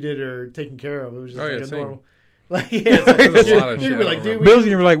never treated or taken care of. It was just Oh, yeah, like a same. normal. Like yeah, it's like, There's a lot of you'd shit be I like, don't dude, remember. Bill's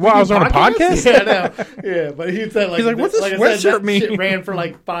gonna be like, wow, I was on a podcast? Yeah, I know. Yeah, but he said like He's like, what's this like I sweatshirt said, that mean? shit ran for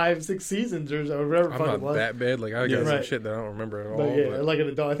like 5-6 seasons or so, whatever the I'm fuck it not was. that bad. Like I Yeah. got some Right. shit that I don't remember at all. But yeah, but like an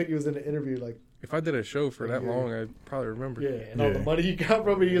adult, I think he was in an interview, like if I did a show for that Yeah. long, I'd probably remember. yeah, and all the Yeah. money he got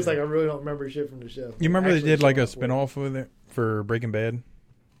from it, he was like, I really don't remember shit from the show. You remember they Actually did like a showed up with- spinoff with it for Breaking Bad?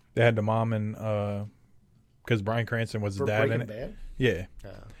 They had the mom and because Bryan Cranston was the for dad Breaking in it. Bad? Yeah, Yeah.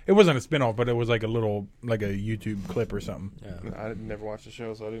 it wasn't a spinoff, but it was like a little like a YouTube clip or something. Yeah. I never watched the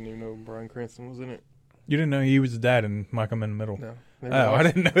show, so I didn't even know Bryan Cranston was in it. You didn't know he was the dad in Malcolm in the Middle? No. Oh, I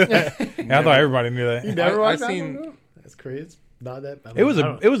didn't know that. Yeah, I thought everybody knew You that. never I watched that seen- one, though? That's crazy. It's not that. I mean, It was I a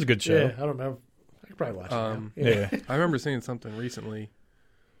don't- it was a good show. Yeah, I don't remember. I could probably watch it. Now. Yeah. I remember seeing something recently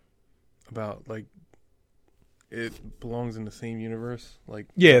about like it belongs in the same universe. Like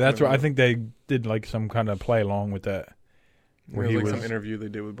Yeah, that's what I think they did like some kind of play along with that. There Where was he like was, some interview they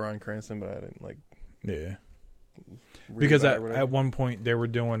did with Bryan Cranston, but I didn't like yeah. read Because about it at or whatever. one point they were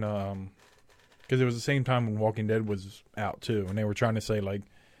doing because it was the same time when Walking Dead was out too, and they were trying to say like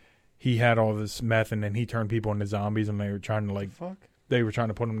he had all this meth and then he turned people into zombies, and they were trying to like fuck. they were trying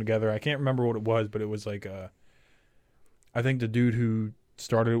to put them together. I can't remember what it was, but it was like I think the dude who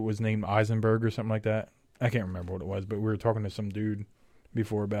started it was named Eisenberg or something like that. I can't remember what it was, but we were talking to some dude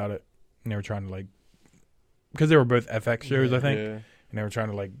before about it, and they were trying to like because they were both FX shows, I think, Yeah. and they were trying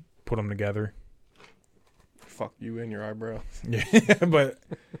to like put them together. Fuck you and your eyebrow. Yeah, but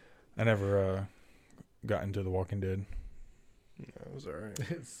I never got into The Walking Dead. That was alright.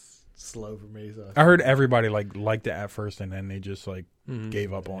 It's slow for me. So I heard everybody liked it at first, and then they just like Mm-hmm.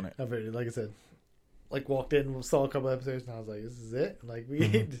 gave up on it. I've heard it, like I said, like walked in, saw a couple episodes, and I was like, "This is it." Like we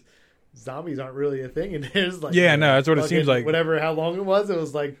Mhm. zombies aren't really a thing, and there's like Yeah, no, that's what it fucking seems like. Whatever, how long it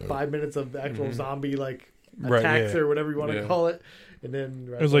was like 5 minutes of actual Mhm. zombie like Right, attacks yeah. or whatever you want to Yeah. call it, and then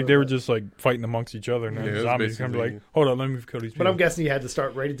It was like they were just like fighting amongst each other, and then Yeah, it was zombies come basically- like, hold on, let me kill these people. But I'm guessing you had to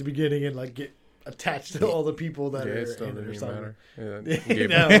start right at the beginning and like get attached to all the people that Yeah, are it still in it didn't or even something. matter. Yeah, You gave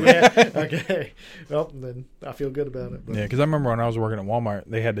know, up. yeah. Okay. Well, then I feel good about it. But Yeah, because I remember when I was working at Walmart,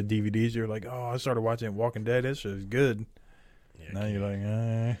 they had the DVDs. You're like, oh, I started watching Walking Dead. This shit is good. Now you're like,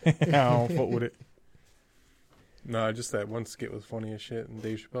 I don't fuck with it. No, just that one skit was funny as shit, and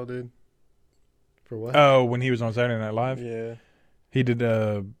Dave Chappelle did. for what? Oh, when he was on Saturday Night Live, Yeah. he did.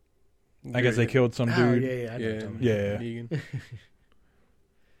 I guess they killed some Oh, dude. yeah, yeah, I know what you're Yeah, talking about. Yeah. Negan.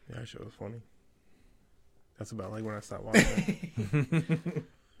 Yeah, that shit was funny. That's about like when I stopped watching.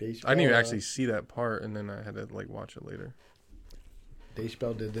 Dave I didn't even Chappelle, actually see that part, and then I had to like watch it later. Dave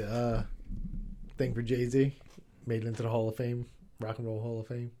Chappelle did the thing for Jay-Z, made it into the Hall of Fame, Rock and Roll Hall of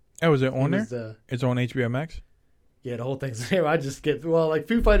Fame. Oh, is it He on there? was, It's on HBO Max. yeah, the whole thing's there. I just get like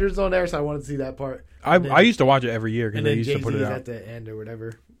Foo Fighters on there, so I wanted to see that part. I And then- I used to watch it every year because And they then used Jay-Z to put it is out. at the end or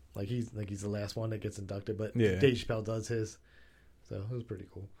whatever. Like he's the last one that gets inducted, but Yeah. Dave Chappelle does his, so it was pretty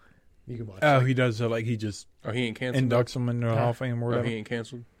cool. You can watch. Oh, it. he does. So like he just Oh, he ain't canceled. inducts them into the Hall of Fame or Oh, whatever. he ain't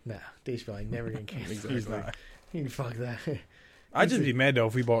canceled. Nah, Dave Chappelle ain't never gonna cancel. Exactly. He's not. He fuck that. I'd just be mad though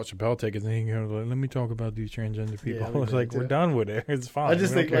if we bought Chappelle tickets and he goes, "Let me talk about these transgender people." Yeah, I we was did like, too. "We're done with it. It's fine." I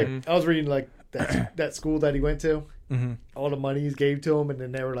just think like care. I was reading like that school that he went to, hmm all the money he's gave to him, and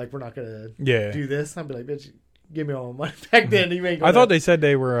then they were like, "We're not gonna yeah. do this." I'd be like, "Bitch, give me all my money." Back then, he ain't. I thought they said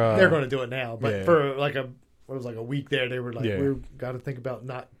they were. they're going to do it now, but yeah. for like it was like a week there. They were like, Yeah. "We got to think about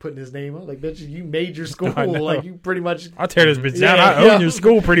not putting his name on." Like, bitch, you made your school. I know. Like, you pretty much. I'll tear this bitch down. Yeah, I own yeah. your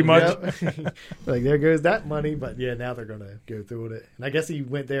school pretty much. Yep. Like, there goes that money. But yeah, now they're gonna go through with it. And I guess he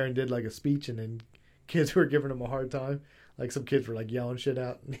went there and did like a speech, and then kids were giving him a hard time. Like some kids were like yelling shit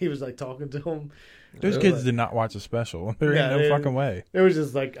out, and he was like talking to them. Those Yeah. kids did not watch the special. There Yeah, ain't no they fucking didn't. way. It was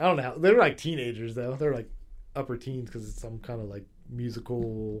just like I don't know. How, they were like teenagers though. They're like upper teens because it's some kind of like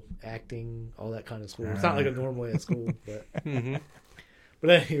musical acting, all that kind of school. It's not like a normal at school, but Mm-hmm. but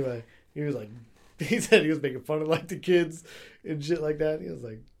anyway, he was like, he said he was making fun of like the kids and shit like that. He was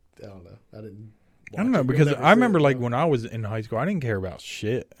like, I don't know, I didn't. I don't know watch it. because You'll never I see remember it, like though. when I was in high school, I didn't care about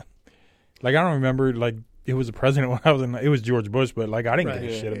shit. Like I don't remember like it was a president when I was in. It was George Bush, but like I didn't Right. give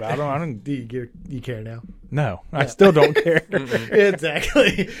a Yeah. shit about him. I don't. Do you care now? No, I Yeah. still don't care.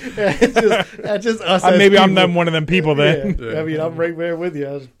 Exactly. That's just us. as Maybe I'm people. one of them people then. Yeah. I mean, I'm right there with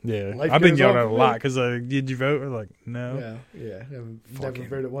you. Yeah, Life I've been goes yelled on at a for lot me. because did you vote? I was like, no. Yeah. I've never Fucking-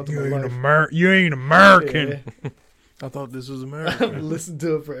 heard it once in You my ain't, life. You ain't American. Yeah. I thought this was I've America. listened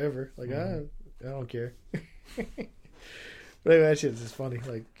to it forever. Like I don't care. But anyway, that shit's just funny.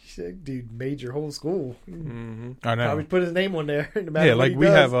 Like, shit, dude made your whole school. Mm-hmm. I know. Probably put his name on there. No matter Yeah, what like he we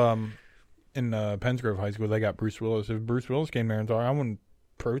does. have in Pensgrove High School, they got Bruce Willis. If Bruce Willis came there and talked, I wouldn't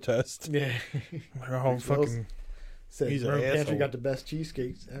protest. Yeah. Like, oh, Bruce Willis. fucking. Said He's an Burn Pantry asshole. got the best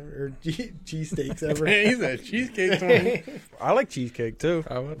cheesecakes ever, or cheesesteaks ever. He's a cheesecake to I like cheesecake too.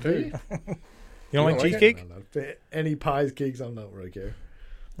 I will Do too. you? You don't You like don't like it? cheesecake? I don't know. Any pies, cakes, I don't really care.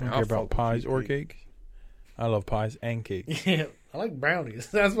 I don't I'll care fuck about with pies or cheesecake. cake. I love pies and cake. Yeah, I like brownies.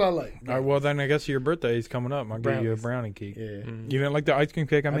 That's what I like. All right, well then I guess your birthday is coming up. I'll give you a Brownies. brownie cake. Yeah. Mhm. You didn't like the ice cream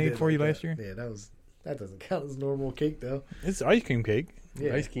cake I made did for you like last that. year? Yeah, that doesn't count as normal cake though. It's ice cream cake.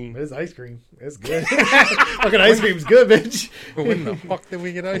 Yeah, Ice cream. It's ice cream. It's good. Fucking ice cream's good, bitch. When the fuck did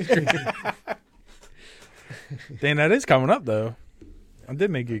we get ice cream? Dang, that is coming up though. I did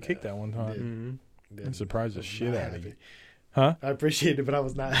make you a cake that one time. Mm-hmm. It surprised the Was shit not out of happy. you. Huh? I appreciate it, but I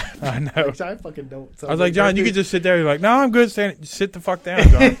was not. happy. I know. Like, I fucking don't. I was like, John, you could just sit there. You're like, no, I'm good. Sit the fuck down,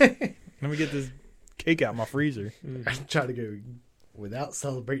 John. Let me get this cake out my freezer. I try to go without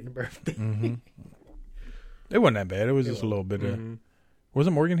celebrating the birthday. Mm-hmm. It wasn't that bad. It was It just a little bit of. Mm-hmm.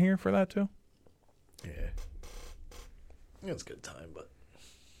 Wasn't Morgan here for that too? Yeah, it was a good time, but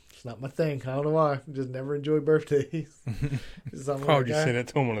it's not my thing. I don't know why. I just never enjoy birthdays. Just something Why would you like say that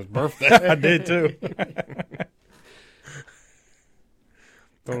to him on his birthday? I did too.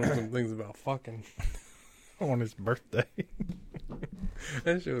 Throwing some things about fucking. On his birthday.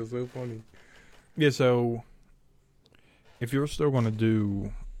 That shit was so funny. Yeah, so if you're still going to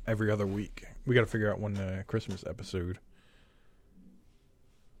do every other week, we got to figure out when the Christmas episode.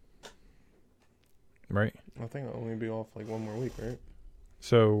 Right? I think I'll only be off like one more week, right?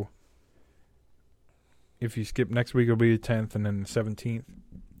 So if you skip next week, it'll be the 10th and then the 17th.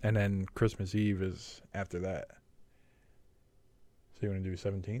 And then Christmas Eve is after that. So you want to do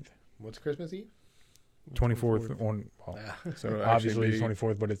 17th? What's Christmas Eve? 24th on, well, Ah. So it'll obviously actually it's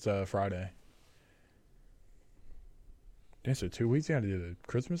 24th, but it's Friday. Damn, so 2 weeks you got to do the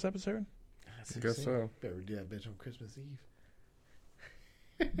Christmas episode? I guess so. Better do that bitch on Christmas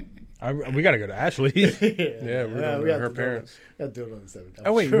Eve. We got to go to Ashley's. Yeah, we're going we to have her to do it. parents. Got to do it on the 7th.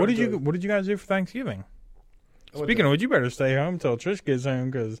 Oh wait, what did you guys do for Thanksgiving? Speaking of which, you better stay home till Trish gets home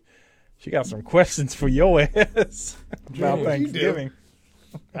because she got some questions for your ass about What'd you do? Thanksgiving.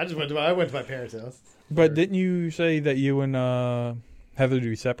 I went to my parents' house. But didn't you say that you and Heather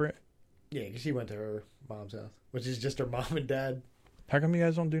do separate? Yeah, 'cause she went to her mom's house, which is just her mom and dad. How come you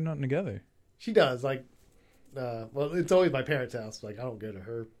guys don't do nothing together? She does like, well, it's always my parents' house. Like I don't go to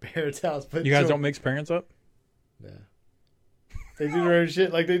her parents' house, but You guys she'll- don't mix parents up? Yeah. They do their own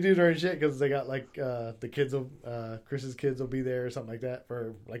shit. Like they do their own shit because they got like the kids will Chris's kids will be there or something like that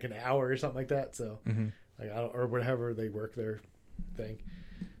for like an hour or something like that. So Mm-hmm. like I don't or whatever they work their thing.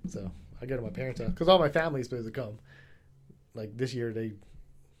 So I go to my parents' house because all my family's supposed to come. Like this year they,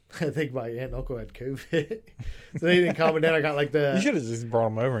 I think my aunt and uncle had COVID, so they didn't come. And then I got like the You should have just brought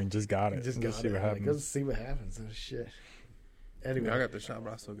them over and just got it. just Let's got see it. what Like, happens. let's see what happens. Oh shit. Anyway, I got the shot,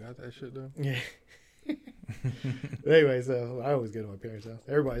 but I still got that shit though. yeah. Anyway, so I always go to my parents' house.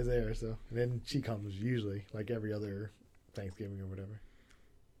 Everybody's there, so and then she comes usually like every other Thanksgiving or whatever.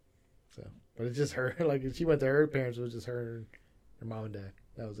 So, but it's just her. Like if she went to her parents, it was just her and her mom and dad.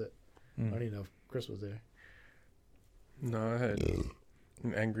 That was it. I don't Mm. even know if Chris was there. No, I had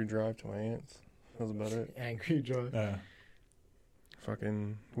an angry drive to my aunt's. That was about it. Angry drive.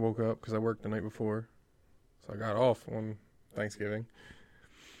 Fucking woke up because I worked the night before, so I got off on Thanksgiving,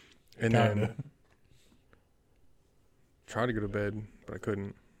 and then Kinda. tried to go to bed, but I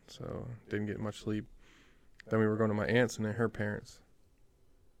couldn't, so didn't get much sleep. Then we were going to my aunt's and then her parents,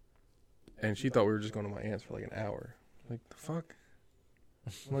 and she thought we were just going to my aunt's for like an hour. Like the fuck?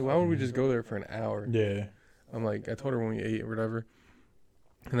 I'm like, why would we just go there for an hour? Yeah. I'm like, I told her when we ate or whatever,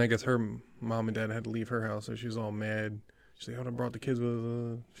 and I guess her mom and dad had to leave her house, so she was all mad. She's like, I brought the kids with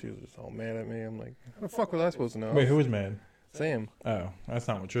us. She was just all mad at me. I'm like, how the fuck was I supposed to know? Wait, who was mad? Sam. Oh, that's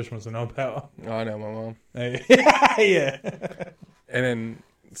not what Trish wants to know about. Oh, I know, my mom. Hey. Yeah. And then,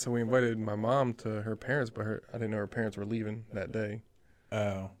 so we invited my mom to her parents, but I didn't know her parents were leaving that day.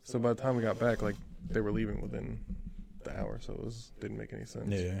 Oh, So by the time we got back, like, they were leaving within the hour, so it didn't make any sense.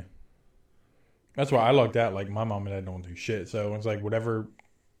 yeah. That's why I lucked out. Like my mom and dad don't do shit, so it's like whatever.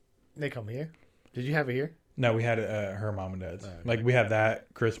 They come here. Did you have it here? No, we had it at her mom and dad's. Oh, okay. Like we have that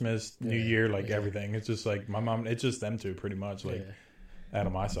Christmas, New Yeah, Year, like yeah. everything. It's just like my mom. It's just them two, pretty much, like Yeah. out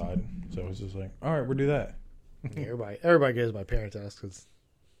of my side. So it's just like, all right, we'll do that. Yeah, everybody goes to my parents' house because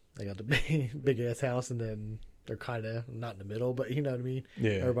they got the big ass house, and then they're kind of not in the middle, but you know what I mean.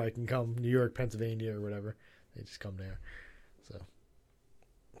 Yeah, Everybody can come, New York, Pennsylvania, or whatever. They just come there. So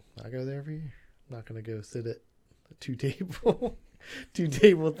I go there every year. I'm not gonna go sit at a two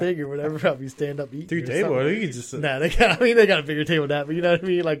table thing or whatever. I'll be stand up eating. 2 or table. something. You can just Nah, they got a bigger table than that, but you know what I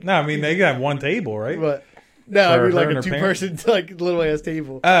mean. Like no, I mean they got one table, right? but no, I For mean her like and a her 2-person like little ass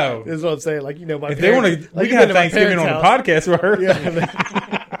table. Oh, Is what I'm saying. Like my if they want parents, to, like, we you've can have been to my Thanksgiving on the parents' podcast with her.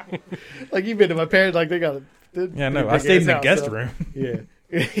 Yeah, like you've been to my parents, like they got a Yeah, no, I stayed in the guest room Yeah,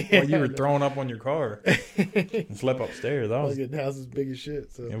 while you were throwing up on your car and slept upstairs. That was the house is big as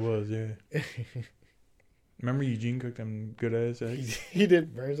shit. So it was, yeah. Remember Eugene cooked them good ass eggs? he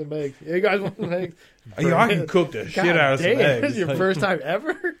did burn some eggs. Yeah, you guys want some eggs? Yo, I can cook the shit out of some eggs. This is your Like, first time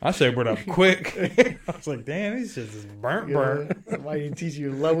ever? I sobered up quick. I was like, damn, this shit is burnt. Yeah. Why didn't teach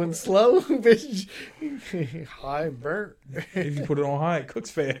you low and slow, bitch? High and burnt. If you put it on high, it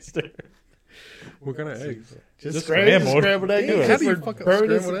cooks faster. What kind of eggs? Just scrambled. scrambled eggs. Yeah, Because how do you fuck up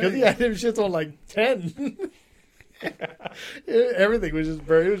scrambled Because he had them shits on like 10. Everything was just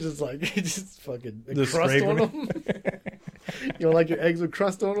burnt. It was just like just fucking Just crust on scraping them. You don't like your eggs with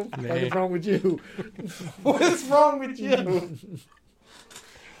crust on them? Nah. What's wrong with you? What's wrong with you?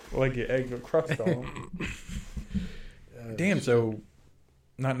 Like your eggs with crust on them. Damn, so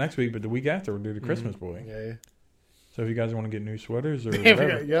not next week, but the week after we'll do the Christmas boy. Yeah. So if you guys want to get new sweaters or Yeah, whatever,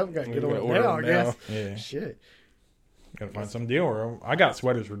 we got to We get gotta on it order now, I them guess. yeah, Shit. gotta find some deal. Or I got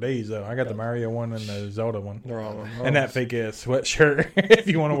sweaters for days though. I got the Mario one and the Zelda one, They're all and that fake ass sweatshirt if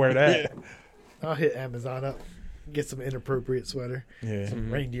you want to wear that. I'll hit Amazon up. Get some inappropriate sweater. Yeah. Some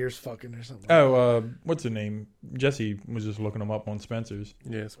Mhm. reindeers fucking or something. Oh, what's the name? Jesse was just looking them up on Spencer's.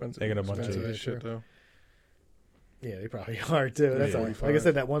 Yeah, Spencer. They got a bunch Spencer of- as shit though. Yeah, they probably are too. That's Yeah. all. Like I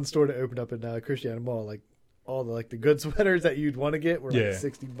said, that one store that opened up in Christiana Mall, like all the the good sweaters that you'd want to get were like Yeah.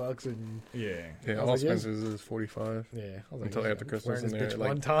 $60 and Yeah. Yeah, I was all like, yeah. Spencer's is 45, yeah. I was like, Until yeah, after I'm Christmas wearing and this they're bitch like-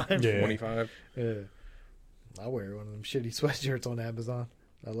 one time. Yeah. 25. Yeah. I wear one of them shitty sweatshirts on Amazon.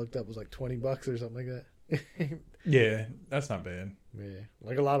 I looked up, it was like $20 or something like that. Yeah, that's not bad. Yeah,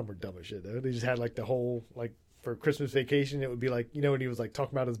 like a lot of them were dumb as shit though. They just had like the whole like for Christmas vacation, it would be like when he was like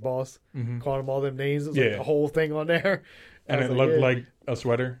talking about his boss, Mm-hmm. calling him all them names. It was like Yeah. the whole thing on there, And I it was looked yeah. like a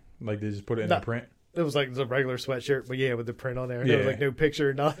sweater. Like they just put it in No. the print. It was like a regular sweatshirt, but yeah, with the print on there. There was Yeah. like no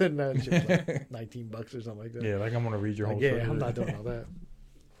picture, nothing. That shit was like $19 or something like that. Yeah, like I'm gonna read your Like, whole. yeah, sweater. I'm not doing all that.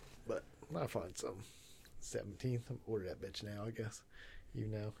 But I'll find some. 17th, I'm order that bitch now. I guess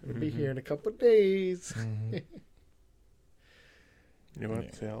it'll be Mhm. here in a couple of days. Mhm. You know what?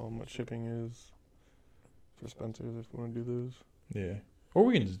 Yeah. See how much shipping is for Spencer's if we want to do those. Yeah, or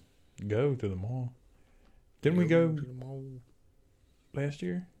we can just go to the mall. Didn't we go to the mall. last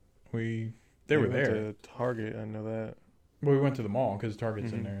year? They were went there. to Target, I know that. Well, we went to the mall because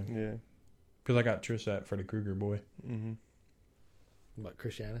Target's in Mhm. there. Yeah. Because I got Trish that Freddy Krueger boy. Mm-hmm. What,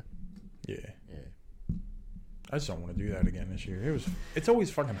 Christiana? Yeah, Yeah. I just don't want to do that again this year. It's always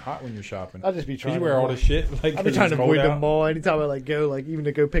fucking hot when you're shopping. I'll just be Cause trying you to wear all avoid- this shit. Like I've been 'cause trying to it's cold avoid the out. mall anytime I like go, like even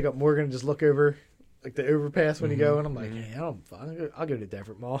to go pick up Morgan and just look over like the overpass when you go, and I'm like, Mhm. hey, I'm fine. I'll go to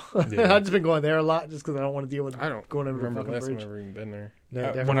Deffert Mall. Yeah. I've just been going there a lot just because I don't want to deal with I don't going over the remember fucking the last time bridge. I've ever even been there. No,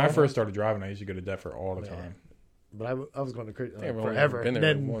 Deffert When I Mall? first started driving, I used to go to Deffert all the Yeah. time. But I was going to I think I've only forever. been And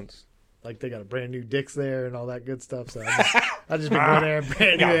there then once. like they got a brand new Dick's there and all that good stuff. So I just been going there and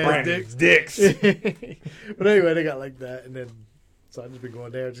brand new ass Brand Dick's. dicks. But anyway, they got like that, and then so I've just been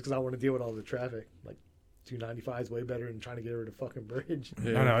going there just because I want to deal with all the traffic. Like 295 is way better than trying to get over the fucking bridge.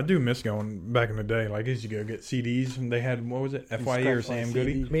 Yeah. I know. I do miss going back in the day. Like I used to go get CDs, and they had what was it, FYE or Sam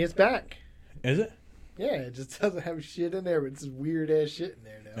Goody? I mean, it's back. Is it? Yeah, it just doesn't have shit in there, but it's weird ass shit in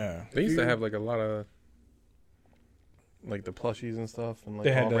there now. Yeah. They used to have like a lot of like the plushies and stuff and like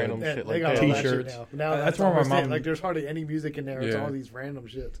They had all the- random Yeah, shit they like got that. all that shit T-shirts. now. Now That's that's where my almost it. mom- Like there's hardly any music in there. It's Yeah. all these random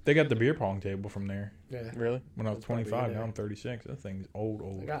shit. They got the beer pong table from there Yeah. Really? when I was That's probably 25. in Now there. I'm 36. That thing's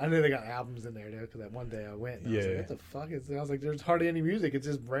old. I know they got albums in there though, because that one day I went. And I was Yeah. like, what the fuck is? I was like, there's hardly any music. It's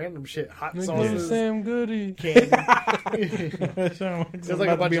just random shit, hot Like, sauces, this is Sam Goody. candy. It It was like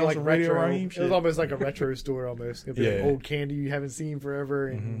a bunch of like retro. It was almost like a retro store almost. It'd be like Yeah. old candy you haven't seen forever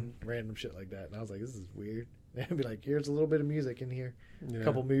and Mm-hmm. random shit like that. And I was like, this is weird. And it'd be like, here's a little bit of music in here, Yeah. a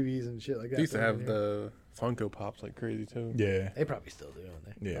couple movies and shit like that. They used to thrown in have here. the Funko Pops like crazy too. Yeah. They probably still do, don't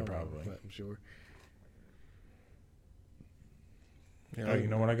they? Yeah, I don't know, probably. but I'm sure. Yeah, Oh, you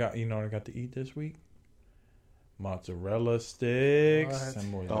know what I got? You know what I got to eat this week? Mozzarella sticks. What?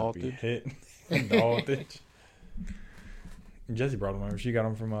 Them boys about to be Salted. hit. Doll bitch. Jesse brought them over. She got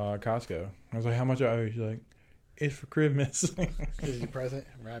them from Costco. I was like, how much are you? She's like, it's for Christmas. Is your present?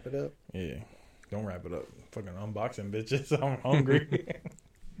 Wrap it up. Yeah. Don't wrap it up. Fucking unboxing, bitches. I'm hungry.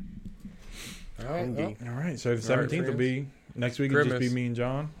 All right. Well, All right. So the All right, 17th will friends. be next week. It'll just be Christmas. me and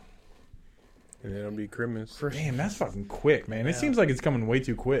John. And then it'll be Christmas. Damn, that's fucking quick, man. It Yeah. seems like it's coming way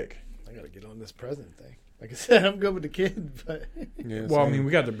too quick. I gotta get on this present thing. Like I said, I'm good with the kid, but Yeah, Well, I same. mean,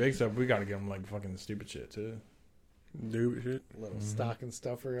 we got the big stuff. We got to get them like fucking stupid shit too. Dude, shit. little stocking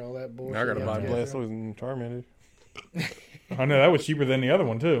stuffer, all that bullshit. I gotta you buy have to get Blastoise and Charmander. I know that was cheaper than the other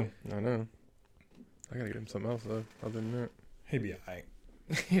one too. I know. I gotta get him something else though. Other than that, He'd be alright.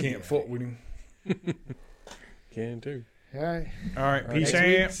 through. Can't fault with him. can too. All right. All right, peace Next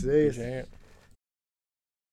week, out. see ya. Champ.